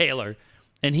 Al Taylor,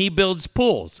 and he builds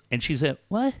pools. And she said,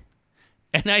 what?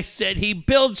 And I said, he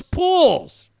builds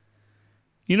pools.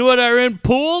 You know what are in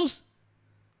pools?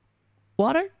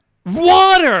 Water?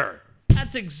 Water!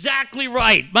 That's exactly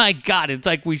right. My God, it's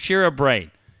like we share a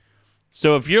brain.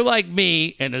 So if you're like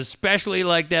me, and especially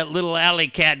like that little alley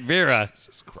cat Vera,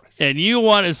 Jesus Christ, and you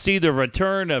want to see the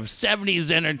return of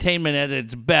 70s entertainment at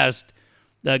its best,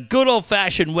 The good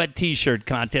old-fashioned wet T-shirt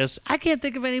contest. I can't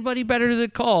think of anybody better to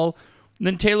call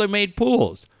than TaylorMade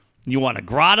Pools. You want a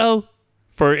grotto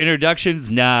for introductions?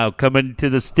 Now coming to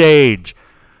the stage.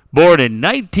 Born in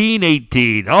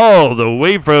 1918, all the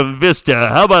way from Vista.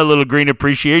 How about a little green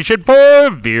appreciation for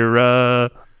Vera?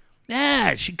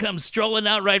 Yeah, she comes strolling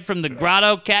out right from the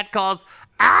grotto. Cat calls,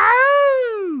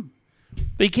 ow!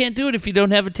 But you can't do it if you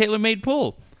don't have a TaylorMade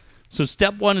pool. So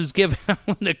step one is give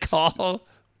Alan a call.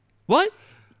 What?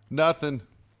 Nothing.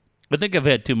 I think I've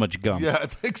had too much gum. Yeah, I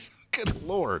think so. Good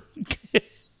Lord.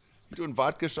 Doing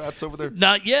vodka shots over there?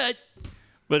 Not yet.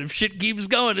 But if shit keeps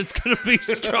going, it's going to be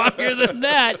stronger than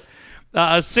that.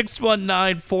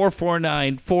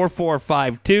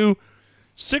 619-449-4452.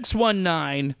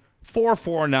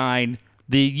 619-449.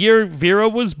 The year Vera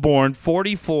was born,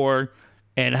 44.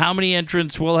 And how many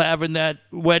entrants we'll have in that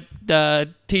wet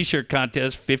T-shirt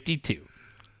contest? 52.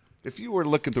 If you were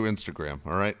looking through Instagram,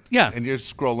 all right? Yeah. And you're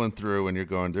scrolling through and you're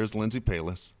going, there's Lindsay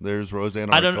Palis, there's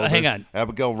Roseanne I don't Arco, know. Hang on.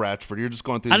 Abigail Ratchford. You're just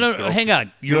going through I these don't girls. Hang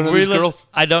on. You don't know these girls?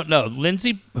 I don't know.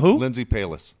 Lindsay, who? Lindsay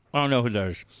Palis. I don't know who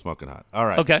does. Smoking hot. All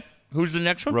right. Okay. Who's the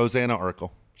next one? Rosanna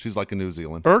Urkel. She's like in New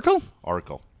Zealand. Urkel?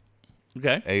 Arkel.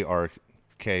 Okay.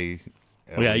 A-R-K.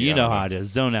 Yeah, you know how it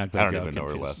is. Don't act like I don't even know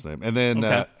her last name. And then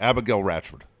Abigail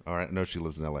Ratchford. All right. I know she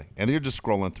lives in L.A. And you're just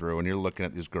scrolling through and you're looking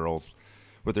at these girls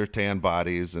with their tan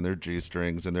bodies and their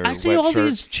G-strings and their I see wet all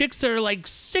shirts. these chicks that are like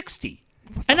 60.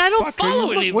 And I don't Fuck,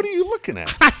 follow any. what are you looking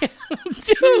at?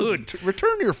 Dude,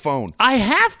 Return your phone. I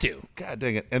have to. God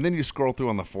dang it. And then you scroll through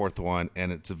on the fourth one,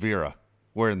 and it's Vera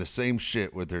wearing the same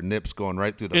shit with her nips going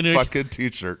right through the fucking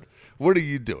T-shirt. What are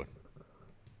you doing?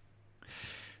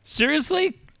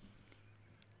 Seriously?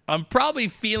 I'm probably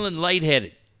feeling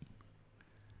lightheaded.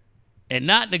 And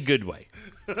not in a good way.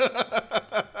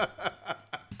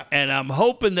 And I'm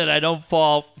hoping that I don't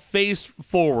fall face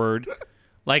forward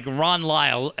like Ron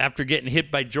Lyle after getting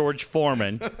hit by George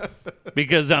Foreman,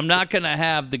 because I'm not going to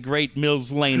have the great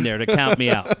Mills Lane there to count me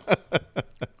out.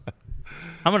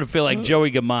 I'm going to feel like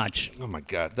Joey Gamache. Oh, my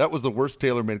God. That was the worst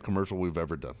TaylorMade commercial we've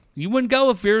ever done. You wouldn't go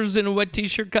if Vera's in a wet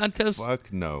T-shirt contest?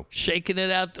 Fuck no. Shaking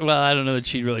it out? Well, I don't know that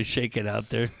she'd really shake it out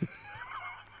there.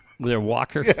 With her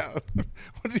walker? Yeah. What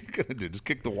are you going to do? Just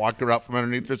kick the walker out from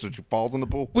underneath her so she falls in the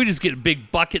pool? We just get a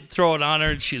big bucket, throw it on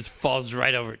her, and she just falls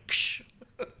right over.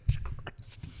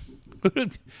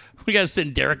 We got to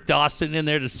send Derek Dawson in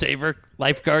there to save her.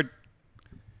 Lifeguard.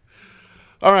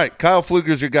 All right, Kyle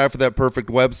Pfluger's your guy for that perfect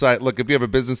website. Look, if you have a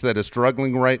business that is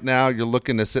struggling right now, you're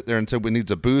looking to sit there and say we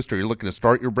need a boost, or you're looking to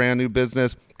start your brand new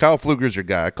business, Kyle Pfluger's your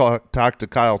guy. I talked to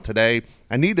Kyle today.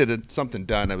 I needed something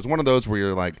done. It was one of those where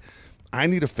you're like, I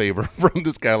need a favor from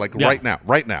this guy, like right now.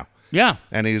 Yeah.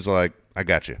 And he's like, I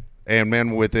got you. And,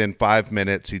 man, within 5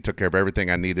 minutes, he took care of everything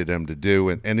I needed him to do.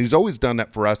 And he's always done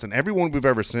that for us. And everyone we've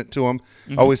ever sent to him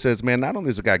always says, man, not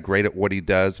only is the guy great at what he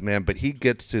does, man, but he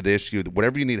gets to the issue,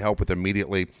 whatever you need help with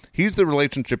immediately. He's the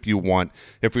relationship you want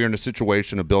if you're in a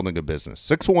situation of building a business.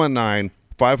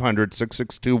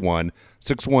 619-500-6621,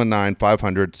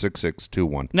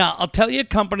 619-500-6621. Now, I'll tell you a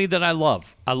company that I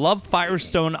love. I love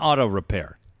Firestone Auto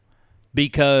Repair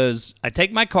because I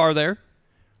take my car there.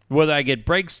 Whether I get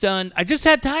brakes done, I just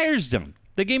had tires done.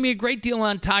 They gave me a great deal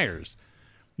on tires.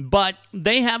 But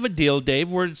they have a deal, Dave,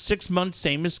 where it's 6 months,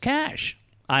 same as cash.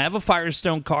 I have a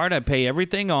Firestone card. I pay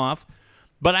everything off.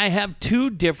 But I have two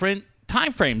different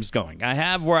time frames going. I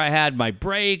have where I had my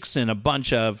brakes and a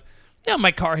bunch of,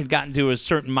 my car had gotten to a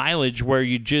certain mileage where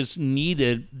you just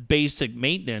needed basic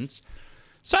maintenance.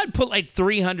 So I'd put like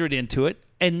 $300 into it.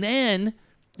 And then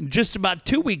just about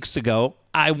 2 weeks ago,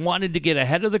 I wanted to get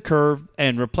ahead of the curve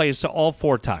and replace all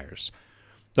 4 tires.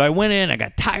 So I went in, I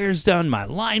got tires done, my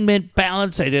alignment,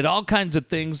 balance. I did all kinds of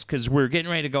things because we were getting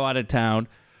ready to go out of town.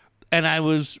 And I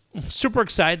was super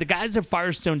excited. The guys at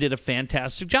Firestone did a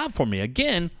fantastic job for me.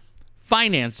 Again,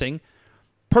 financing.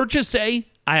 Purchase A,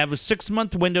 I have a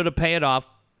 6-month window to pay it off.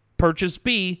 Purchase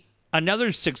B, another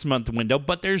 6-month window,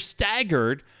 but they're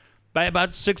staggered by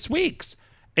about 6 weeks.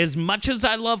 As much as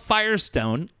I love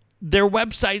Firestone, their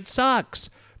website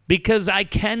sucks because I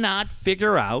cannot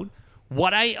figure out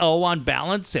what I owe on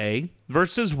balance A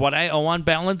versus what I owe on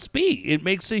balance B. It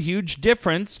makes a huge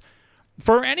difference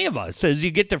for any of us as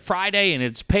you get to Friday and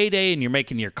it's payday and you're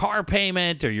making your car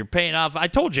payment or you're paying off. I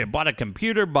told you, I bought a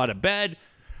computer, bought a bed.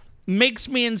 Makes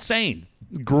me insane.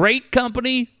 Great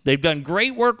company. They've done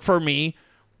great work for me,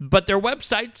 but their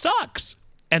website sucks.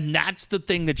 And that's the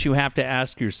thing that you have to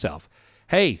ask yourself.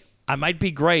 Hey, I might be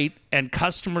great and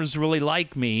customers really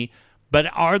like me, but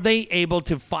are they able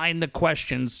to find the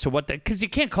questions to what because you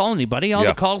can't call anybody. All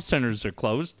the call centers are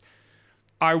closed.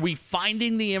 Are we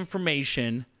finding the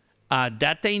information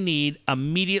that they need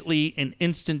immediately and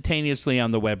instantaneously on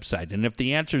the website. And if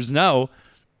the answer is no,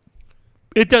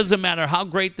 it doesn't matter how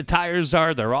great the tires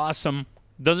are. They're awesome.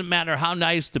 Doesn't matter how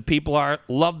nice the people are.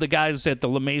 Love the guys at the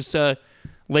La Mesa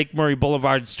Lake Murray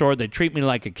Boulevard store. They treat me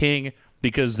like a king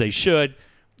because they should.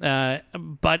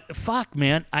 But fuck,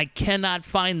 man, I cannot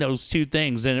find those two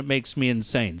things, and it makes me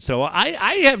insane. So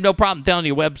I have no problem telling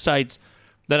you websites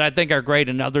that I think are great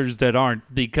and others that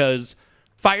aren't, because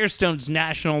Firestone's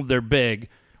national, they're big.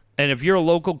 And if you're a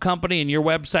local company and your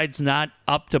website's not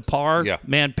up to par,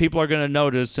 man, people are going to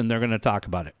notice and they're going to talk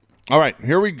about it. All right,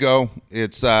 here we go.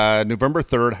 It's November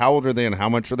 3rd. How old are they and how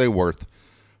much are they worth?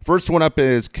 First one up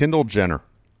is Kendall Jenner.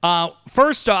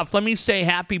 First off, let me say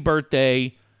happy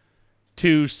birthday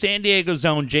to San Diego's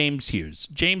own James Hughes.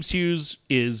 James Hughes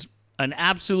is an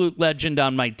absolute legend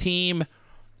on my team,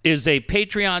 is a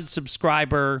Patreon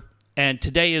subscriber, and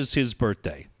today is his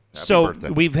birthday.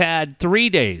 We've had 3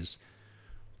 days.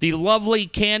 The lovely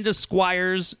Candace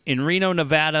Squires in Reno,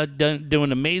 Nevada,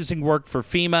 doing amazing work for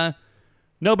FEMA.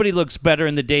 Nobody looks better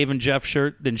in the Dave and Jeff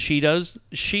shirt than she does.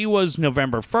 She was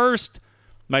November 1st.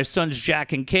 My sons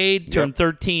Jack and Cade turned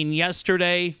 13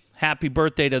 yesterday. Happy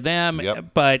birthday to them.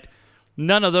 But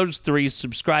none of those three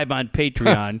subscribe on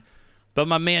Patreon. But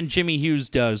my man Jimmy Hughes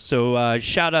does. So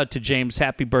shout out to James.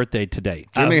 Happy birthday today.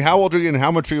 Jimmy, how old are you and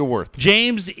how much are you worth?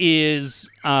 James is,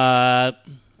 I'm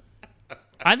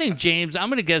going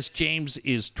to guess James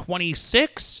is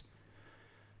 26.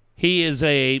 He is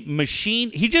a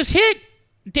machine. He just hit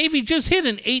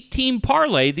an 18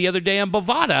 parlay the other day on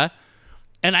Bovada,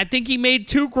 and I think he made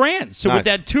 $2,000. So with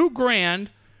that $2,000,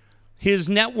 his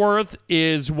net worth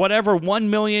is whatever $1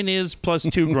 million is plus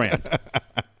 $2,000.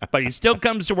 But he still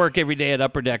comes to work every day at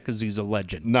Upper Deck because he's a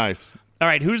legend. Nice. All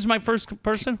right, who's my first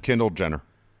person? Kendall Jenner.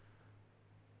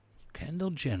 Kendall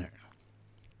Jenner.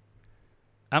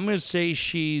 I'm going to say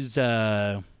she's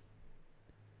 27.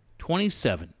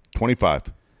 25.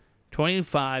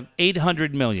 25,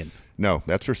 $800 million. No,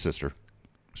 that's her sister.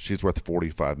 She's worth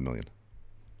 $45 million.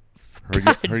 Her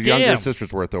damn. younger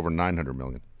sister's worth over $900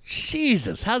 million.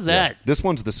 Jesus, how's that? This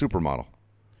one's the supermodel.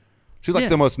 She's like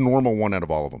the most normal one out of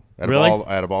all of them.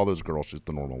 Out of all those girls, she's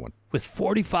the normal one. With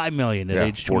 $45 million at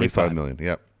age 25. $45 million,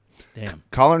 yep. Damn.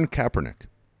 Colin Kaepernick.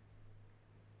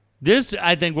 This,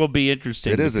 I think, will be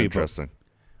interesting. It is interesting.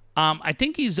 I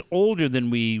think he's older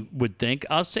than we would think.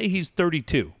 I'll say he's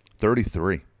 32.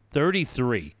 33.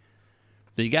 33.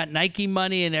 You got Nike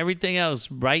money and everything else,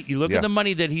 right? You look at the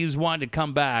money that he's wanted to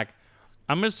come back.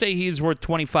 I'm going to say he's worth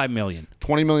 $25 million.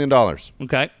 $20 million.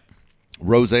 Okay.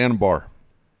 Roseanne Barr.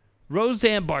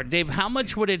 Roseanne Barr. Dave, how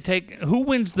much would it take? Who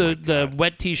wins the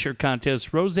wet T-shirt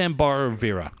contest, Roseanne Barr or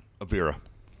Vera? Vera.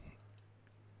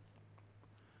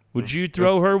 Would you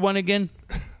throw her one again?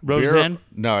 Roseanne? Vera,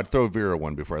 no, I'd throw Vera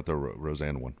one before I throw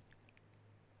Roseanne one.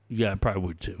 Yeah, I probably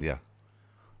would too. Yeah.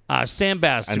 Sam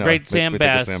Bass, the great Sam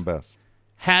Bass,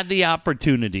 had the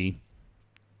opportunity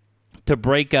to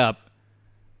break up.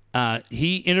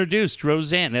 He introduced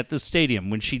Roseanne at the stadium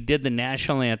when she did the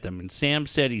national anthem, and Sam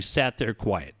said he sat there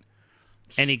quiet.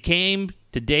 And he came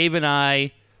to Dave and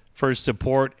I for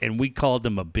support, and we called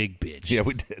him a big bitch. Yeah,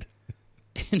 we did.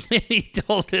 And then he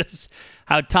told us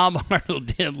how Tom Arnold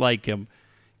didn't like him.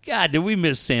 God, did we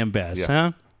miss Sam Bass,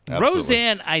 huh? Absolutely.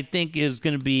 Roseanne, I think, is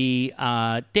going to be,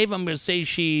 Dave, I'm going to say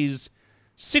she's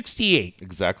 68.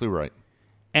 Exactly right.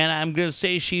 And I'm going to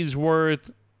say she's worth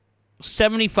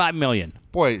 $75 million.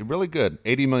 Boy, really good.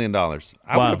 $80 million.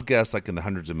 I would have guessed like in the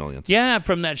hundreds of millions. Yeah,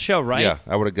 from that show, right? Yeah,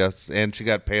 I would have guessed. And she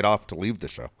got paid off to leave the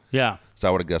show. Yeah. So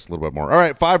I would have guessed a little bit more. All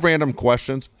right, 5 random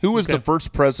questions. Who was the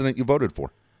first president you voted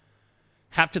for?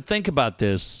 Have to think about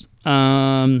this.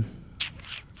 All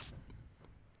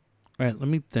right, let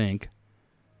me think.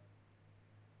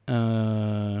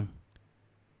 Would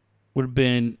have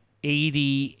been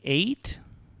 88.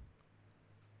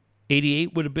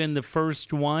 88 would have been the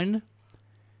first one.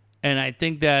 And I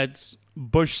think that's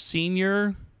Bush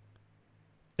Sr.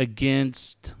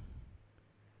 against...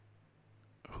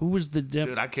 Who was the...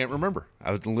 Dude, I can't remember.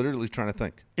 I was literally trying to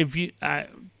think. If you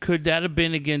could that have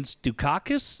been against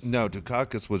Dukakis? No,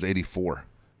 Dukakis was 84.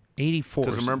 84.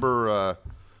 Because remember,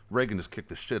 Reagan just kicked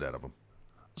the shit out of him.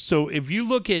 So if you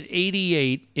look at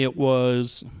 88, it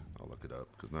was... I'll look it up.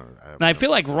 I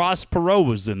feel like Ross Perot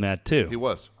was in that, too. He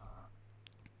was.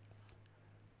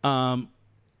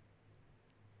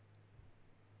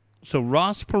 So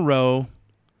Ross Perot...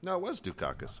 No, it was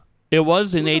Dukakis. It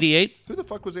was in 88? Who the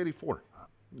fuck was 84?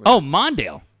 Oh,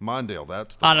 Mondale. Mondale,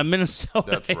 that's the out of Minnesota.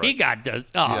 That's right. He got the...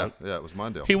 Yeah, it was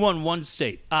Mondale. He won one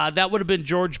state. That would have been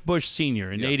George Bush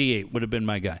Sr. in 88 would have been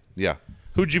my guy. Yeah.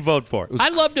 Who'd you vote for? I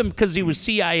loved him because he was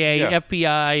CIA,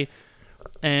 FBI,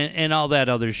 and all that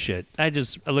other shit. I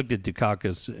looked at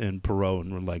Dukakis and Perot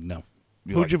and were like, no.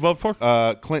 Who'd you vote for?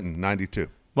 Clinton, 92.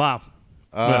 Wow.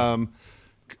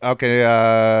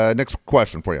 Okay, next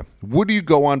question for you. Would you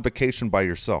go on vacation by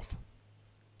yourself?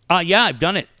 Yeah, I've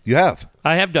done it. You have?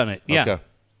 I have done it, yeah. Okay.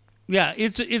 Yeah,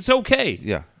 it's okay.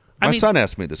 Yeah. My son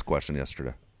asked me this question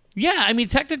yesterday. Yeah, I mean,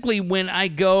 technically, when I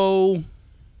go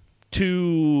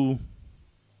to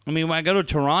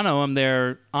Toronto, I'm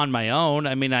there on my own.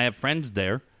 I mean, I have friends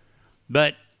there.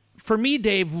 But for me,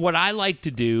 Dave, what I like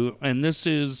to do, and this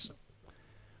is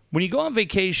when you go on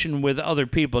vacation with other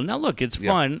people. Now, look, it's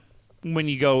fun when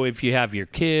you go, if you have your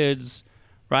kids,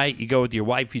 right? You go with your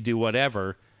wife, you do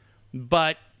whatever.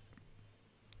 But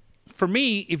for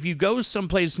me, if you go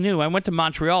someplace new, I went to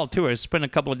Montreal, too. I spent a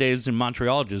couple of days in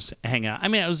Montreal just hanging out. I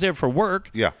mean, I was there for work.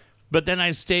 Yeah. But then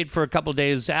I stayed for a couple of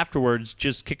days afterwards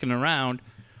just kicking around.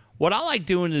 What I like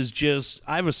doing is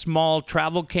I have a small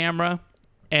travel camera,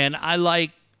 and I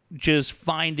like just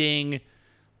finding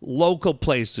local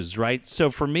places, right? So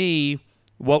for me,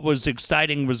 what was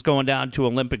exciting was going down to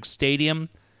Olympic Stadium,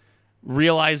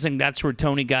 realizing that's where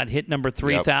Tony got hit number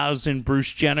 3,000. Yep.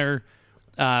 Bruce Jenner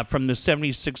from the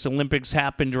 76 Olympics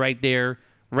happened right there.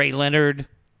 Ray Leonard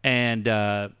and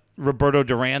Roberto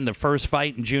Duran, the first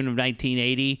fight in June of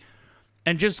 1980.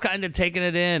 And just kind of taking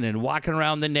it in and walking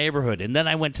around the neighborhood. And then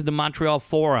I went to the Montreal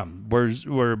Forum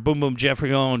where Boom Boom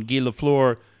Geoffrion, Guy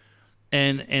Lafleur,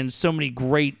 and so many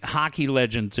great hockey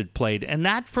legends had played. And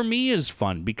that, for me, is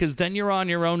fun because then you're on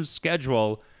your own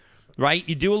schedule, right?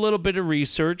 You do a little bit of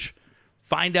research,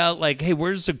 find out, like, hey,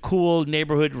 where's a cool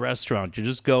neighborhood restaurant? You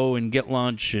just go and get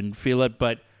lunch and feel it.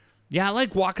 But, yeah, I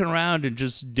like walking around and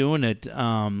just doing it.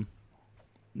 Yeah,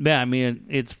 I mean,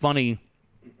 it's funny.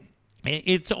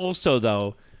 It's also,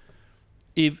 though,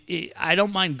 I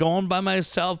don't mind going by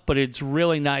myself, but it's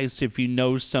really nice if you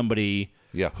know somebody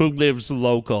who lives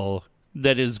local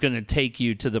that is going to take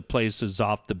you to the places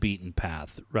off the beaten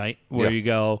path, right? Where you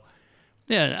go,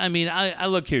 I mean, I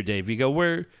look here, Dave. You go,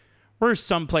 where's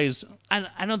someplace,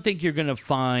 I don't think you're going to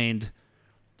find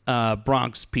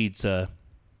Bronx Pizza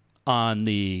on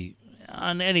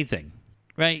anything,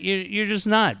 right? You're just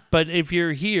not. But if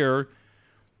you're here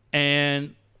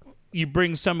and you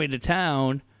bring somebody to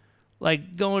town,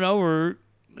 like going over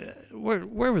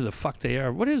wherever the fuck they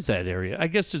are. What is that area? I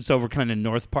guess it's over kind of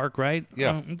North Park, right?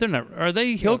 Yeah. They're not. Are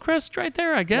they Hillcrest right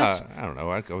there? I guess. I don't know.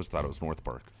 I always thought it was North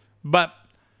Park. But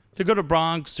to go to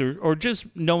Bronx or just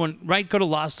no one, right? Go to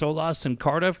Las Olas in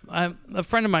Cardiff. A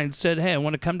friend of mine said, "Hey, I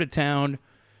want to come to town,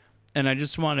 and I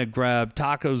just want to grab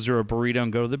tacos or a burrito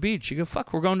and go to the beach." You go,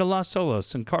 "Fuck, we're going to Las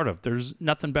Olas in Cardiff. There's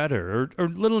nothing better." Or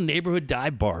little neighborhood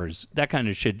dive bars, that kind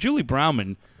of shit. Julie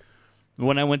Browman,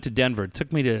 when I went to Denver,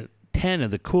 took me to 10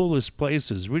 of the coolest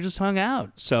places. We just hung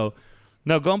out. So,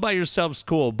 no, going by yourself's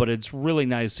cool, but it's really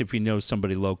nice if you know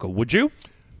somebody local. Would you?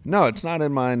 No, it's not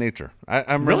in my nature.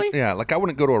 I'm really? Yeah, like I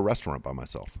wouldn't go to a restaurant by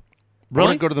myself. Really? I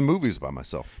wouldn't go to the movies by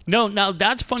myself. No, now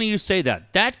that's funny you say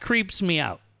that. That creeps me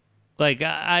out. Like,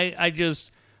 I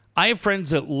have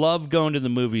friends that love going to the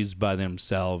movies by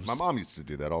themselves. My mom used to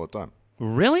do that all the time.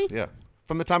 Really? Yeah.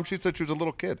 From the time she said she was a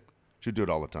little kid, she'd do it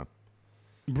all the time.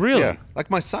 Really? Yeah.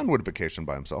 Like my son would vacation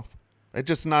by himself. It's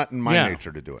just not in my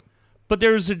nature to do it. But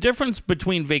there's a difference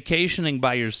between vacationing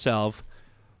by yourself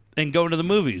and going to the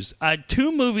movies.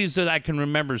 Two movies that I can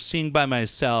remember seeing by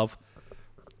myself.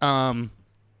 One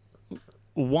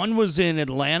was in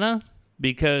Atlanta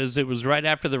because it was right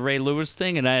after the Ray Lewis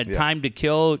thing, and I had time to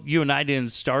kill. You and I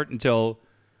didn't start until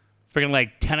freaking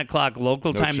like 10 o'clock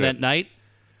local time that night.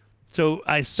 So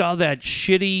I saw that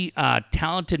shitty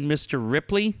Talented Mr.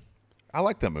 Ripley. I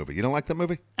like that movie. You don't like that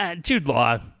movie? Jude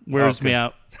Law wears me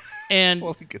out. And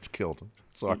well, he gets killed.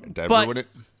 Sorry, did I ruin it?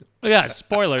 Yeah,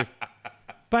 spoiler.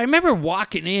 But I remember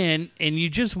walking in, and you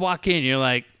just walk in, you're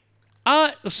like,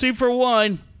 let's see for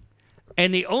one.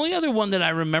 And the only other one that I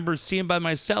remember seeing by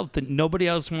myself that nobody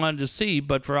else wanted to see,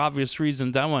 but for obvious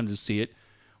reasons I wanted to see it,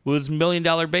 was $1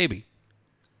 Million Baby.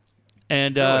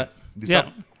 And,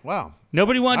 really? Wow.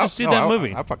 Nobody wanted to see that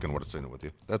movie. I fucking would have seen it with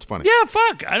you. That's funny. Yeah,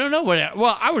 fuck. I don't know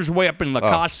well, I was way up in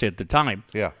Lacoste at the time.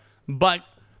 Yeah. But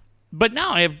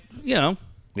now I have,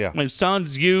 my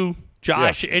sons, you,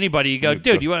 Josh, anybody. You go,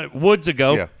 dude, you want Woods to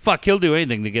go? Yeah. Fuck, he'll do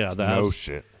anything to get out of the house. No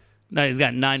shit. No, he's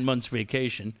got 9 months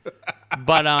vacation.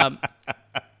 But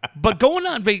going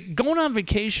on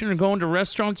vacation or going to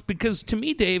restaurants, because to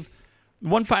me, Dave,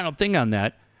 one final thing on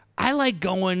that, I like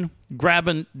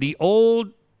grabbing the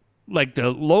old, like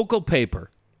the local paper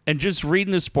and just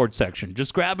reading the sports section,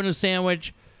 just grabbing a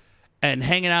sandwich and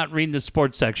hanging out, reading the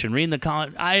sports section, reading the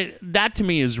column. That to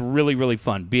me is really, really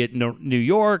fun. Be it New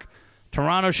York,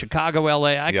 Toronto, Chicago, LA,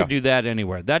 I Yeah. could do that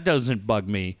anywhere. That doesn't bug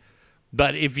me.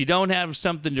 But if you don't have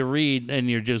something to read and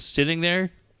you're just sitting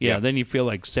there, Yeah. then you feel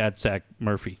like Sad Sack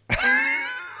Murphy.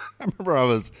 I remember I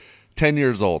was 10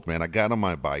 years old, man. I got on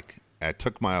my bike. I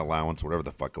took my allowance, whatever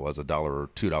the fuck it was, $1 or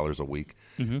 $2 a week,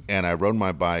 and I rode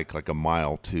my bike like a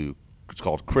mile to, it's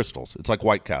called Crystals. It's like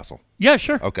White Castle. Yeah,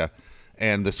 sure. Okay.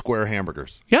 And the square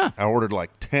hamburgers. Yeah. I ordered like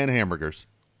 10 hamburgers,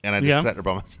 and I just sat there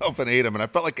by myself and ate them, and I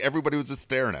felt like everybody was just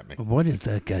staring at me. What is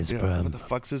that guy's Yeah, problem? what the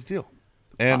fuck's his deal?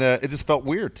 And it just felt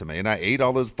weird to me, and I ate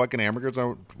all those fucking hamburgers,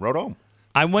 and I rode home.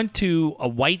 I went to a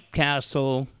White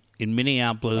Castle in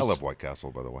Minneapolis. I love White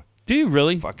Castle, by the way. Do you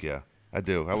really? Fuck yeah. I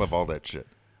do. I love all that shit.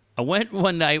 I went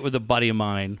one night with a buddy of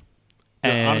mine.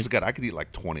 Yeah, And honest to God, I could eat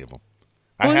like 20 of them.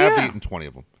 I Well, have yeah. eaten 20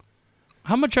 of them.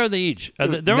 how much are they each?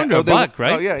 They're No, under a buck,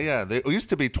 right? Oh, yeah. They used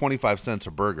to be 25 cents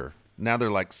a burger. Now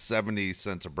they're like 70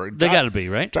 cents a burger. They got to be,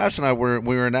 right? Josh and I we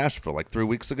were in Nashville like 3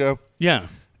 weeks ago. Yeah.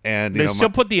 And, They still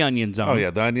put the onions on. oh, yeah,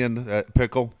 the onion,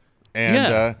 pickle.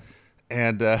 And,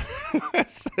 I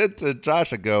said to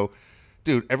Josh, I go,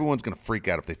 dude, everyone's going to freak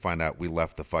out if they find out we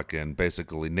left the fucking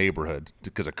basically neighborhood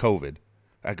because of COVID.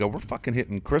 I go, we're fucking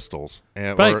hitting Crystals.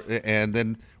 And, Right. and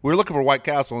then we were looking for White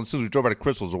Castle, and as soon as we drove out of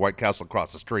Crystals, a White Castle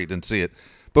across the street, didn't see it.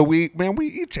 But we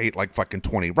each ate like fucking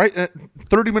 20, right?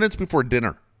 30 minutes before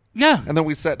dinner. Yeah. And then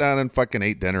we sat down and fucking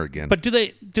ate dinner again. But do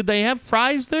they have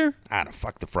fries there? I don't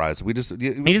fuck the fries. We just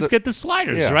You just get the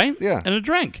sliders, Yeah, right? yeah. And a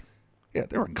drink. yeah,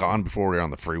 they were gone before we were on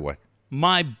the freeway.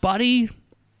 My buddy,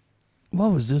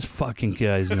 what was this fucking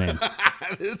guy's name?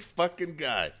 This fucking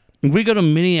guy. We go to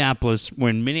Minneapolis. We're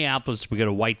in Minneapolis. We go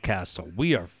to White Castle.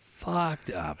 We are fucked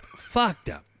up.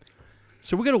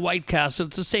 So we go to White Castle.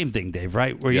 It's the same thing, Dave,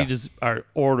 right? Where Yeah. you just are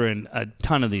ordering a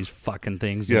ton of these fucking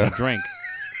things Yeah. and a drink.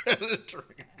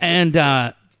 And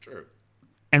True.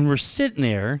 and we're sitting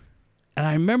there, and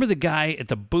I remember the guy at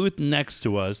the booth next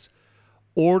to us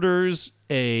orders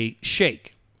a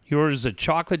shake. He orders a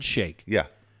chocolate shake. Yeah.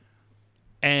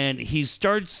 And he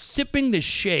starts sipping the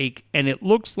shake, and it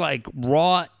looks like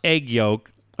raw egg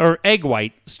yolk or egg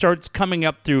white starts coming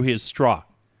up through his straw.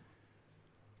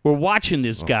 We're watching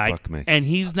this guy, fuck me. and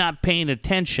he's not paying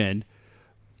attention.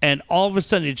 And all of a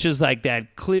sudden, it's just like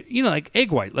that clear, like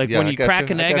egg white, like Yeah, when I you got crack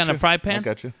you. an I egg got on a you. fry I pan.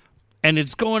 got you. And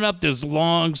it's going up this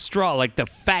long straw, like the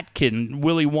fat kid in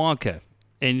Willy Wonka.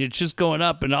 And it's just going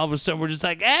up, and all of a sudden, we're just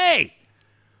like, hey!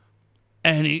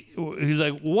 And he's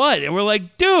like, what? And we're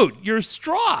like, dude, your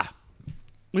straw.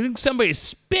 We think somebody's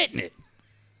spitting it.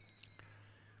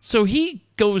 So he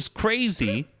goes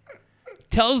crazy,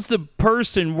 tells the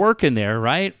person working there,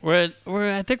 right?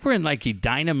 I think we're in like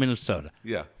Edina, Minnesota,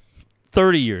 Yeah.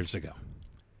 30 years ago.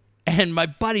 And my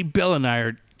buddy Bill and I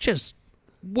are just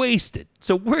wasted.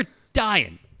 So we're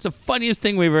dying. It's the funniest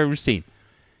thing we've ever seen.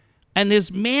 And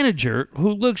this manager,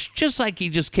 who looks just like he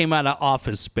just came out of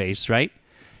Office Space, right?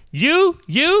 You,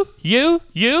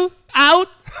 out.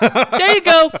 There you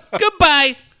go.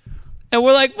 Goodbye. And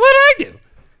we're like, what'd I do?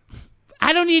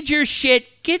 I don't need your shit.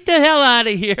 Get the hell out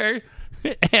of here.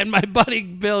 And my buddy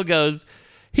Bill goes,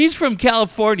 he's from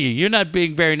California. You're not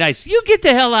being very nice. You get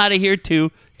the hell out of here,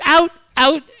 too. Out.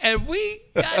 And we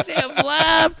goddamn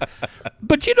laughed.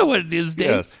 But you know what it is, Dave?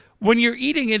 Yes. When you're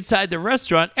eating inside the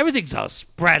restaurant, everything's all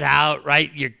spread out,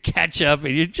 right? Your ketchup,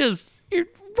 and you're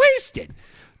wasted.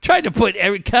 Trying to put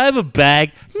every kind of a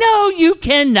bag. No, you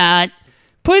cannot.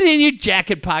 Put it in your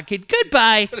jacket pocket.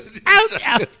 Goodbye.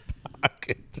 Out.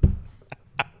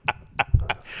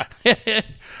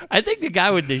 I think the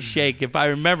guy with the shake, if I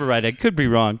remember right, I could be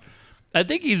wrong. I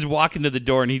think he's walking to the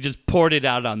door and he just poured it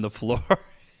out on the floor.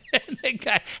 And the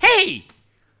guy, hey,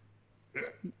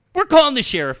 we're calling the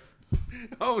sheriff.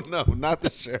 Oh, no, not the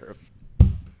sheriff.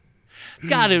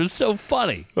 God, it was so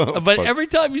funny. Oh, but fuck. every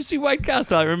time you see White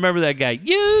Castle, I remember that guy.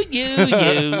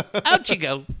 You. Out you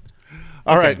go.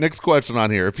 All right, next question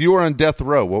on here. If you were on death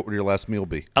row, what would your last meal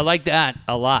be? I like that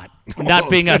a lot. Not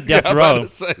being on death I'm row. about to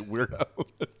say,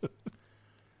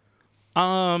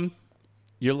 weirdo.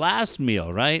 Your last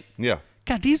meal, right? Yeah.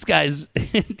 God, these guys,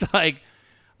 it's like,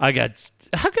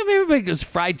 how come everybody goes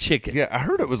fried chicken? Yeah, I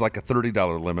heard it was like a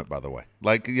 $30 limit, by the way.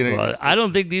 Like, you know, Well, I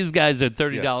don't think these guys are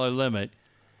 $30 limit.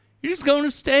 You're just going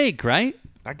to steak, right?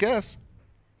 I guess.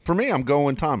 For me, I'm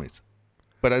going Tommy's.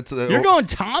 But it's You're going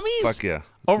Tommy's? Fuck yeah.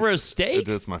 Over a steak?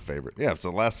 It's my favorite. Yeah, it's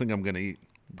the last thing I'm going to eat.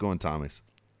 I'm going Tommy's.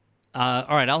 All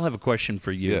right, I'll have a question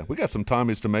for you. Yeah, we got some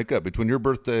Tommy's to make up. Between your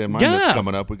birthday and mine Yeah. that's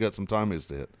coming up, we got some Tommy's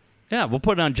to hit. Yeah, we'll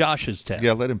put it on Josh's tab.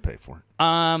 Yeah, let him pay for it.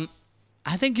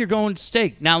 I think you're going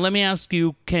steak. Now, let me ask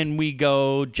you, can we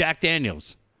go Jack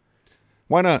Daniels?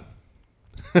 Why not?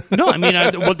 No, I mean,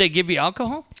 will they give you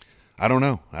alcohol? I don't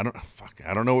know. I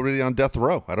don't know really on death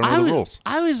row. I don't know the rules.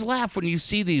 I always laugh when you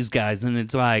see these guys, and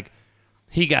it's like,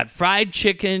 he got fried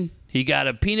chicken, he got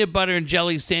a peanut butter and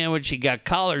jelly sandwich, he got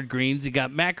collard greens, he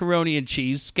got macaroni and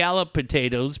cheese, scalloped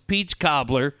potatoes, peach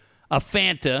cobbler, a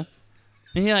Fanta.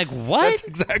 And you're like, what? That's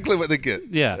exactly what they get.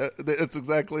 Yeah. That's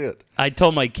exactly it. I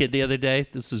told my kid the other day,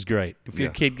 this is great. If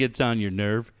your kid gets on your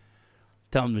nerve,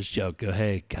 tell him this joke. Go,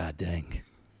 hey, god dang.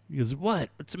 He goes, what?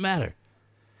 What's the matter?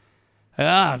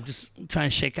 I'm just trying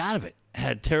to shake out of it. I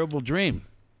had a terrible dream.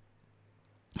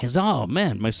 He goes, oh,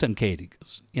 man, my son Katie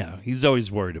goes, he's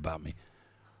always worried about me.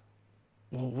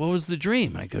 Well, what was the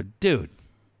dream? I go, dude,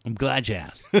 I'm glad you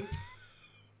asked. I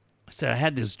said, I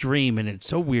had this dream, and it's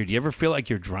so weird. You ever feel like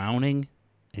you're drowning?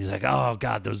 He's like, oh,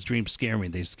 God, those dreams scare me.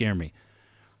 They scare me.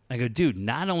 I go, dude,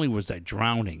 not only was I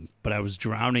drowning, but I was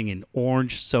drowning in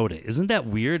orange soda. Isn't that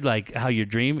weird, like how you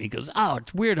dream? He goes, oh,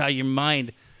 it's weird how your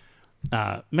mind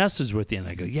messes with you. And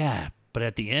I go, yeah, but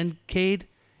at the end, Cade,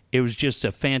 it was just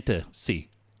a fantasy.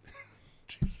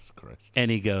 Jesus Christ.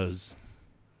 And he goes,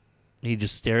 he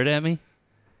just stared at me.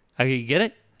 I go, you get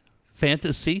it?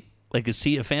 Fantasy? Like a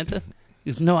sea of Fanta?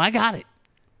 He goes, no, I got it.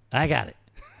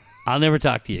 I'll never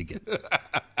talk to you again.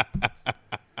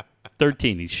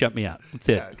 13, he shut me out. That's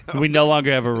it. Yeah, we no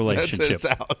longer have a relationship. It's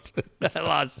out. I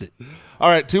lost it. All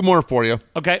right, 2 more for you.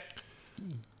 Okay.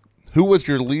 Who was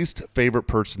your least favorite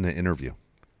person to interview?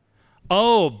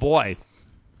 Oh, boy.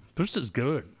 This is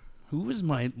good. Who was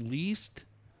my least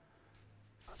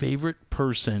favorite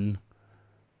person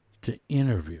to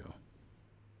interview?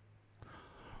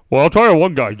 Well, I'll tell you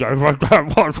one guy.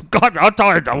 God, I'll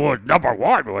tell you was number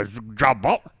one was John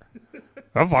Bolton.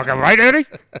 I'm fucking right, Eddie?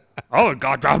 Oh,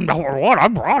 goddamn number one. I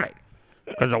brought it.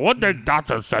 Because the one thing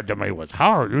Dotson said to me was,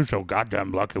 how are you so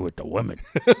goddamn lucky with the women?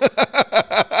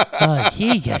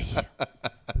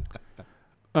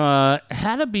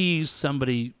 Had to be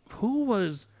somebody who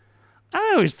was...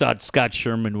 I always thought Scott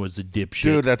Sherman was a dipshit.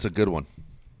 Dude, that's a good one.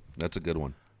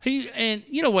 And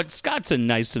you know what? Scott's a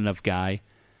nice enough guy.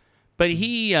 But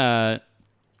he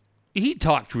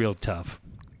talked real tough.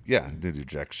 Yeah, he didn't do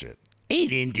jack shit. He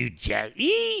didn't do jack.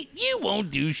 You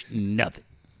won't do nothing.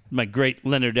 My great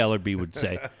Leonard Ellerby would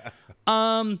say.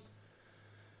 I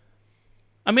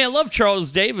love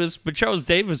Charles Davis, but Charles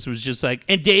Davis was just like,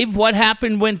 and Dave, what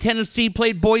happened when Tennessee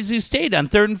played Boise State on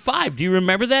 3rd and 5? Do you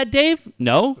remember that, Dave?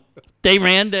 No. They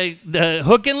ran the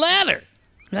hook and ladder.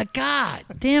 Like, God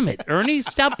damn it, Ernie,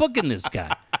 stop booking this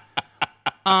guy.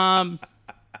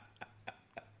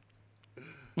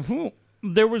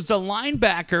 There was a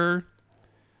linebacker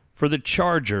for the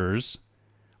Chargers,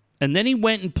 and then he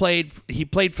went and played. He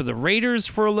played for the Raiders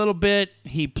for a little bit.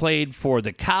 He played for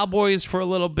the Cowboys for a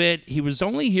little bit. He was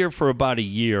only here for about a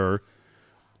year.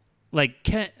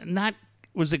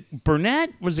 Was it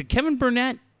Burnett? Was it Kevin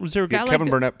Burnett? Was there a guy like that?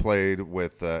 Kevin Burnett played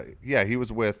with, he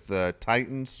was with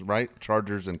Titans, right?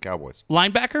 Chargers and Cowboys.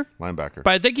 Linebacker? Linebacker.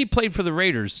 But I think he played for the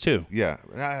Raiders, too. Yeah.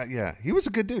 He was a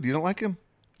good dude. You don't like him?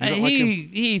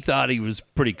 He thought he was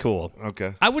pretty cool.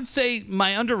 Okay. I would say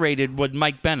my underrated was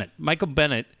Michael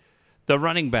Bennett, the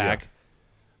running back,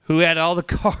 who had all the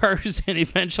cars and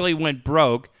eventually went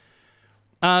broke.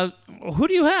 Who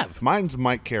do you have? Mine's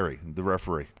Mike Carey, the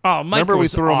referee. Oh, Mike Remember,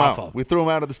 was we threw awful. him out. We threw him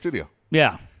out of the studio.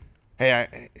 Yeah.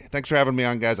 Hey, thanks for having me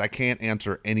on, guys. I can't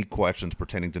answer any questions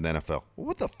pertaining to the NFL.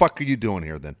 What the fuck are you doing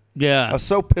here, then? Yeah. I was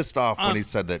so pissed off when he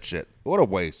said that shit. What a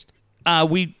waste.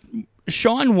 Sean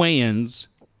Wayans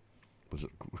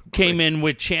came in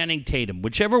with Channing Tatum,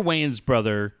 whichever Wayans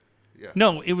brother. Yeah.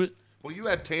 No, it was. Well, you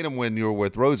had Tatum when you were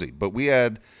with Rosie, but we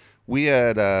had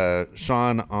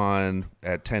Sean on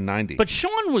at 1090. But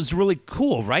Sean was really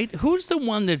cool, right? Who's the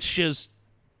one that's just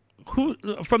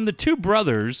from the two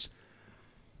brothers?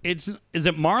 Is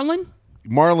it Marlon?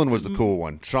 Marlon was the cool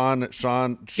one. Sean.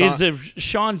 Sean's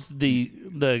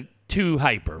the too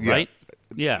hyper, right?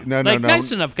 Yeah. No.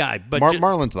 Nice enough guy, but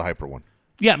Marlon's the hyper one.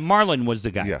 Yeah, Marlon was the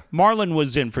guy. Yeah. Marlon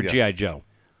was in for G.I. Joe.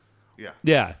 Yeah.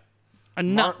 Yeah.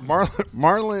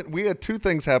 Marlon, we had two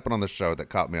things happen on the show that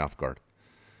caught me off guard.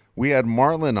 We had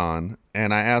Marlon on,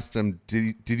 and I asked him,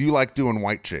 did you like doing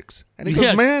white chicks? And he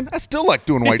goes, man, I still like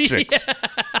doing white chicks.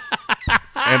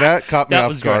 And that caught me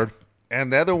off guard. Great.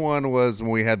 And the other one was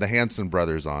when we had the Hanson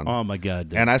brothers on. Oh, my God.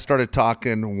 Dude. And I started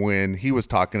talking when he was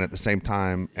talking at the same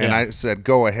time, and I said,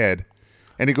 go ahead.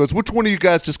 And he goes, which one of you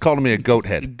guys just called me a goat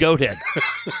head? Goat head.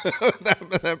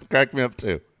 that cracked me up,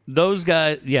 too. Those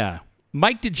guys, yeah.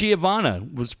 Mike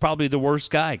DiGiovanna was probably the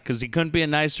worst guy because he couldn't be a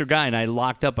nicer guy, and I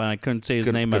locked up and I couldn't say his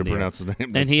name on the air. His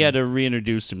name. And he had to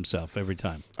reintroduce himself every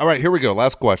time. All right, here we go.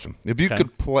 Last question. If you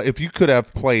could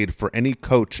have played for any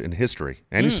coach in history,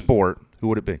 any sport, who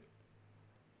would it be?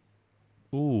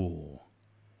 Ooh.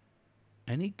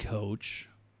 Any coach.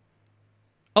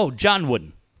 Oh, John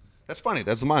Wooden. That's funny.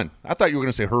 That's mine. I thought you were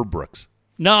going to say Herb Brooks.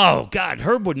 No, God,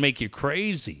 Herb would make you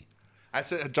crazy. I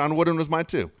said John Wooden was mine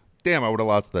too. Damn, I would have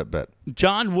lost that bet.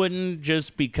 John Wooden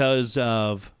just because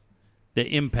of the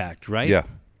impact, right? Yeah,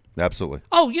 absolutely.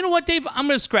 Oh, you know what, Dave? I'm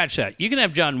going to scratch that. You can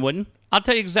have John Wooden. I'll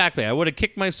tell you exactly. I would have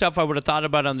kicked myself. I would have thought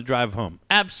about it on the drive home.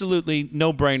 Absolutely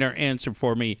no-brainer answer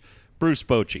for me. Bruce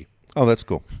Bochy. Oh, that's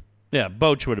cool. Yeah,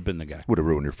 Boch would have been the guy. Would have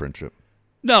ruined your friendship.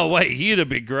 No way. He'd have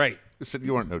been great. You said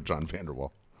you weren't no John Vanderwall.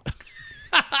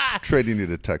 Trading you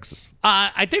to Texas.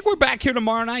 I think we're back here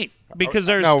tomorrow night because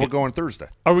there's. No, we're going Thursday.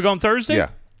 Are we going Thursday? Yeah.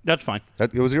 That's fine.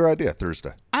 It was your idea,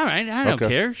 Thursday. All right. I don't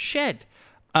care. Shit.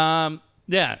 Yeah.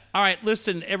 All right.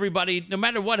 Listen, everybody, no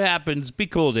matter what happens, be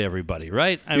cool to everybody,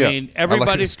 right? I mean,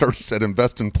 everybody. I like Star said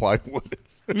invest in plywood.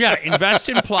 Yeah. Invest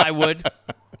in plywood.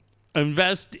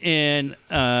 Invest in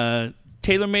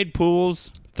tailor-made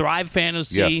pools. Thrive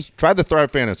Fantasy. Yes. Try the Thrive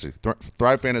Fantasy.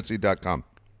 ThriveFantasy.com.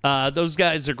 Those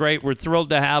guys are great. We're thrilled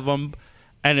to have them.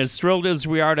 And as thrilled as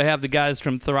we are to have the guys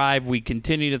from Thrive, we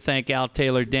continue to thank Al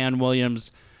Taylor, Dan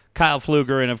Williams, Kyle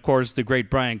Pfluger, and, of course, the great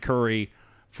Brian Curry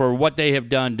for what they have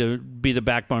done to be the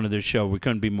backbone of this show. We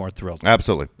couldn't be more thrilled.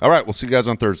 Absolutely. All right. We'll see you guys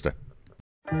on Thursday.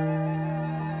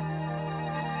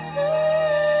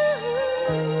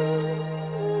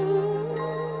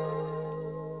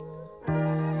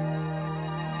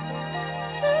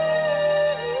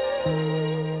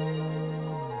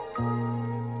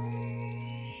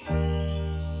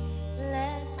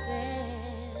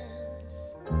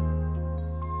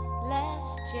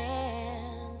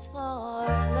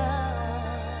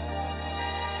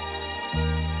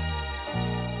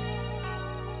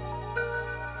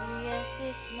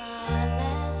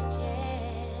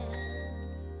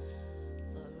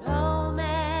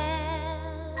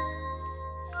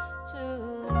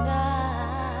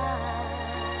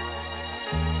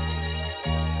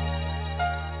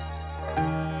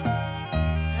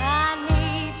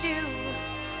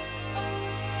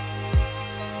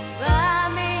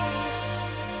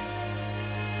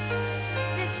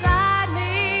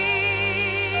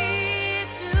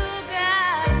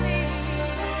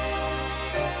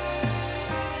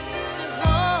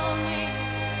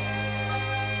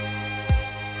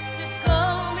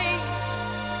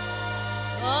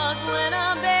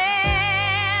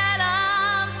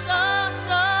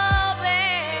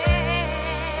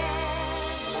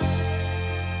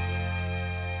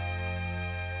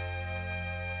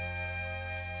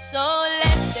 So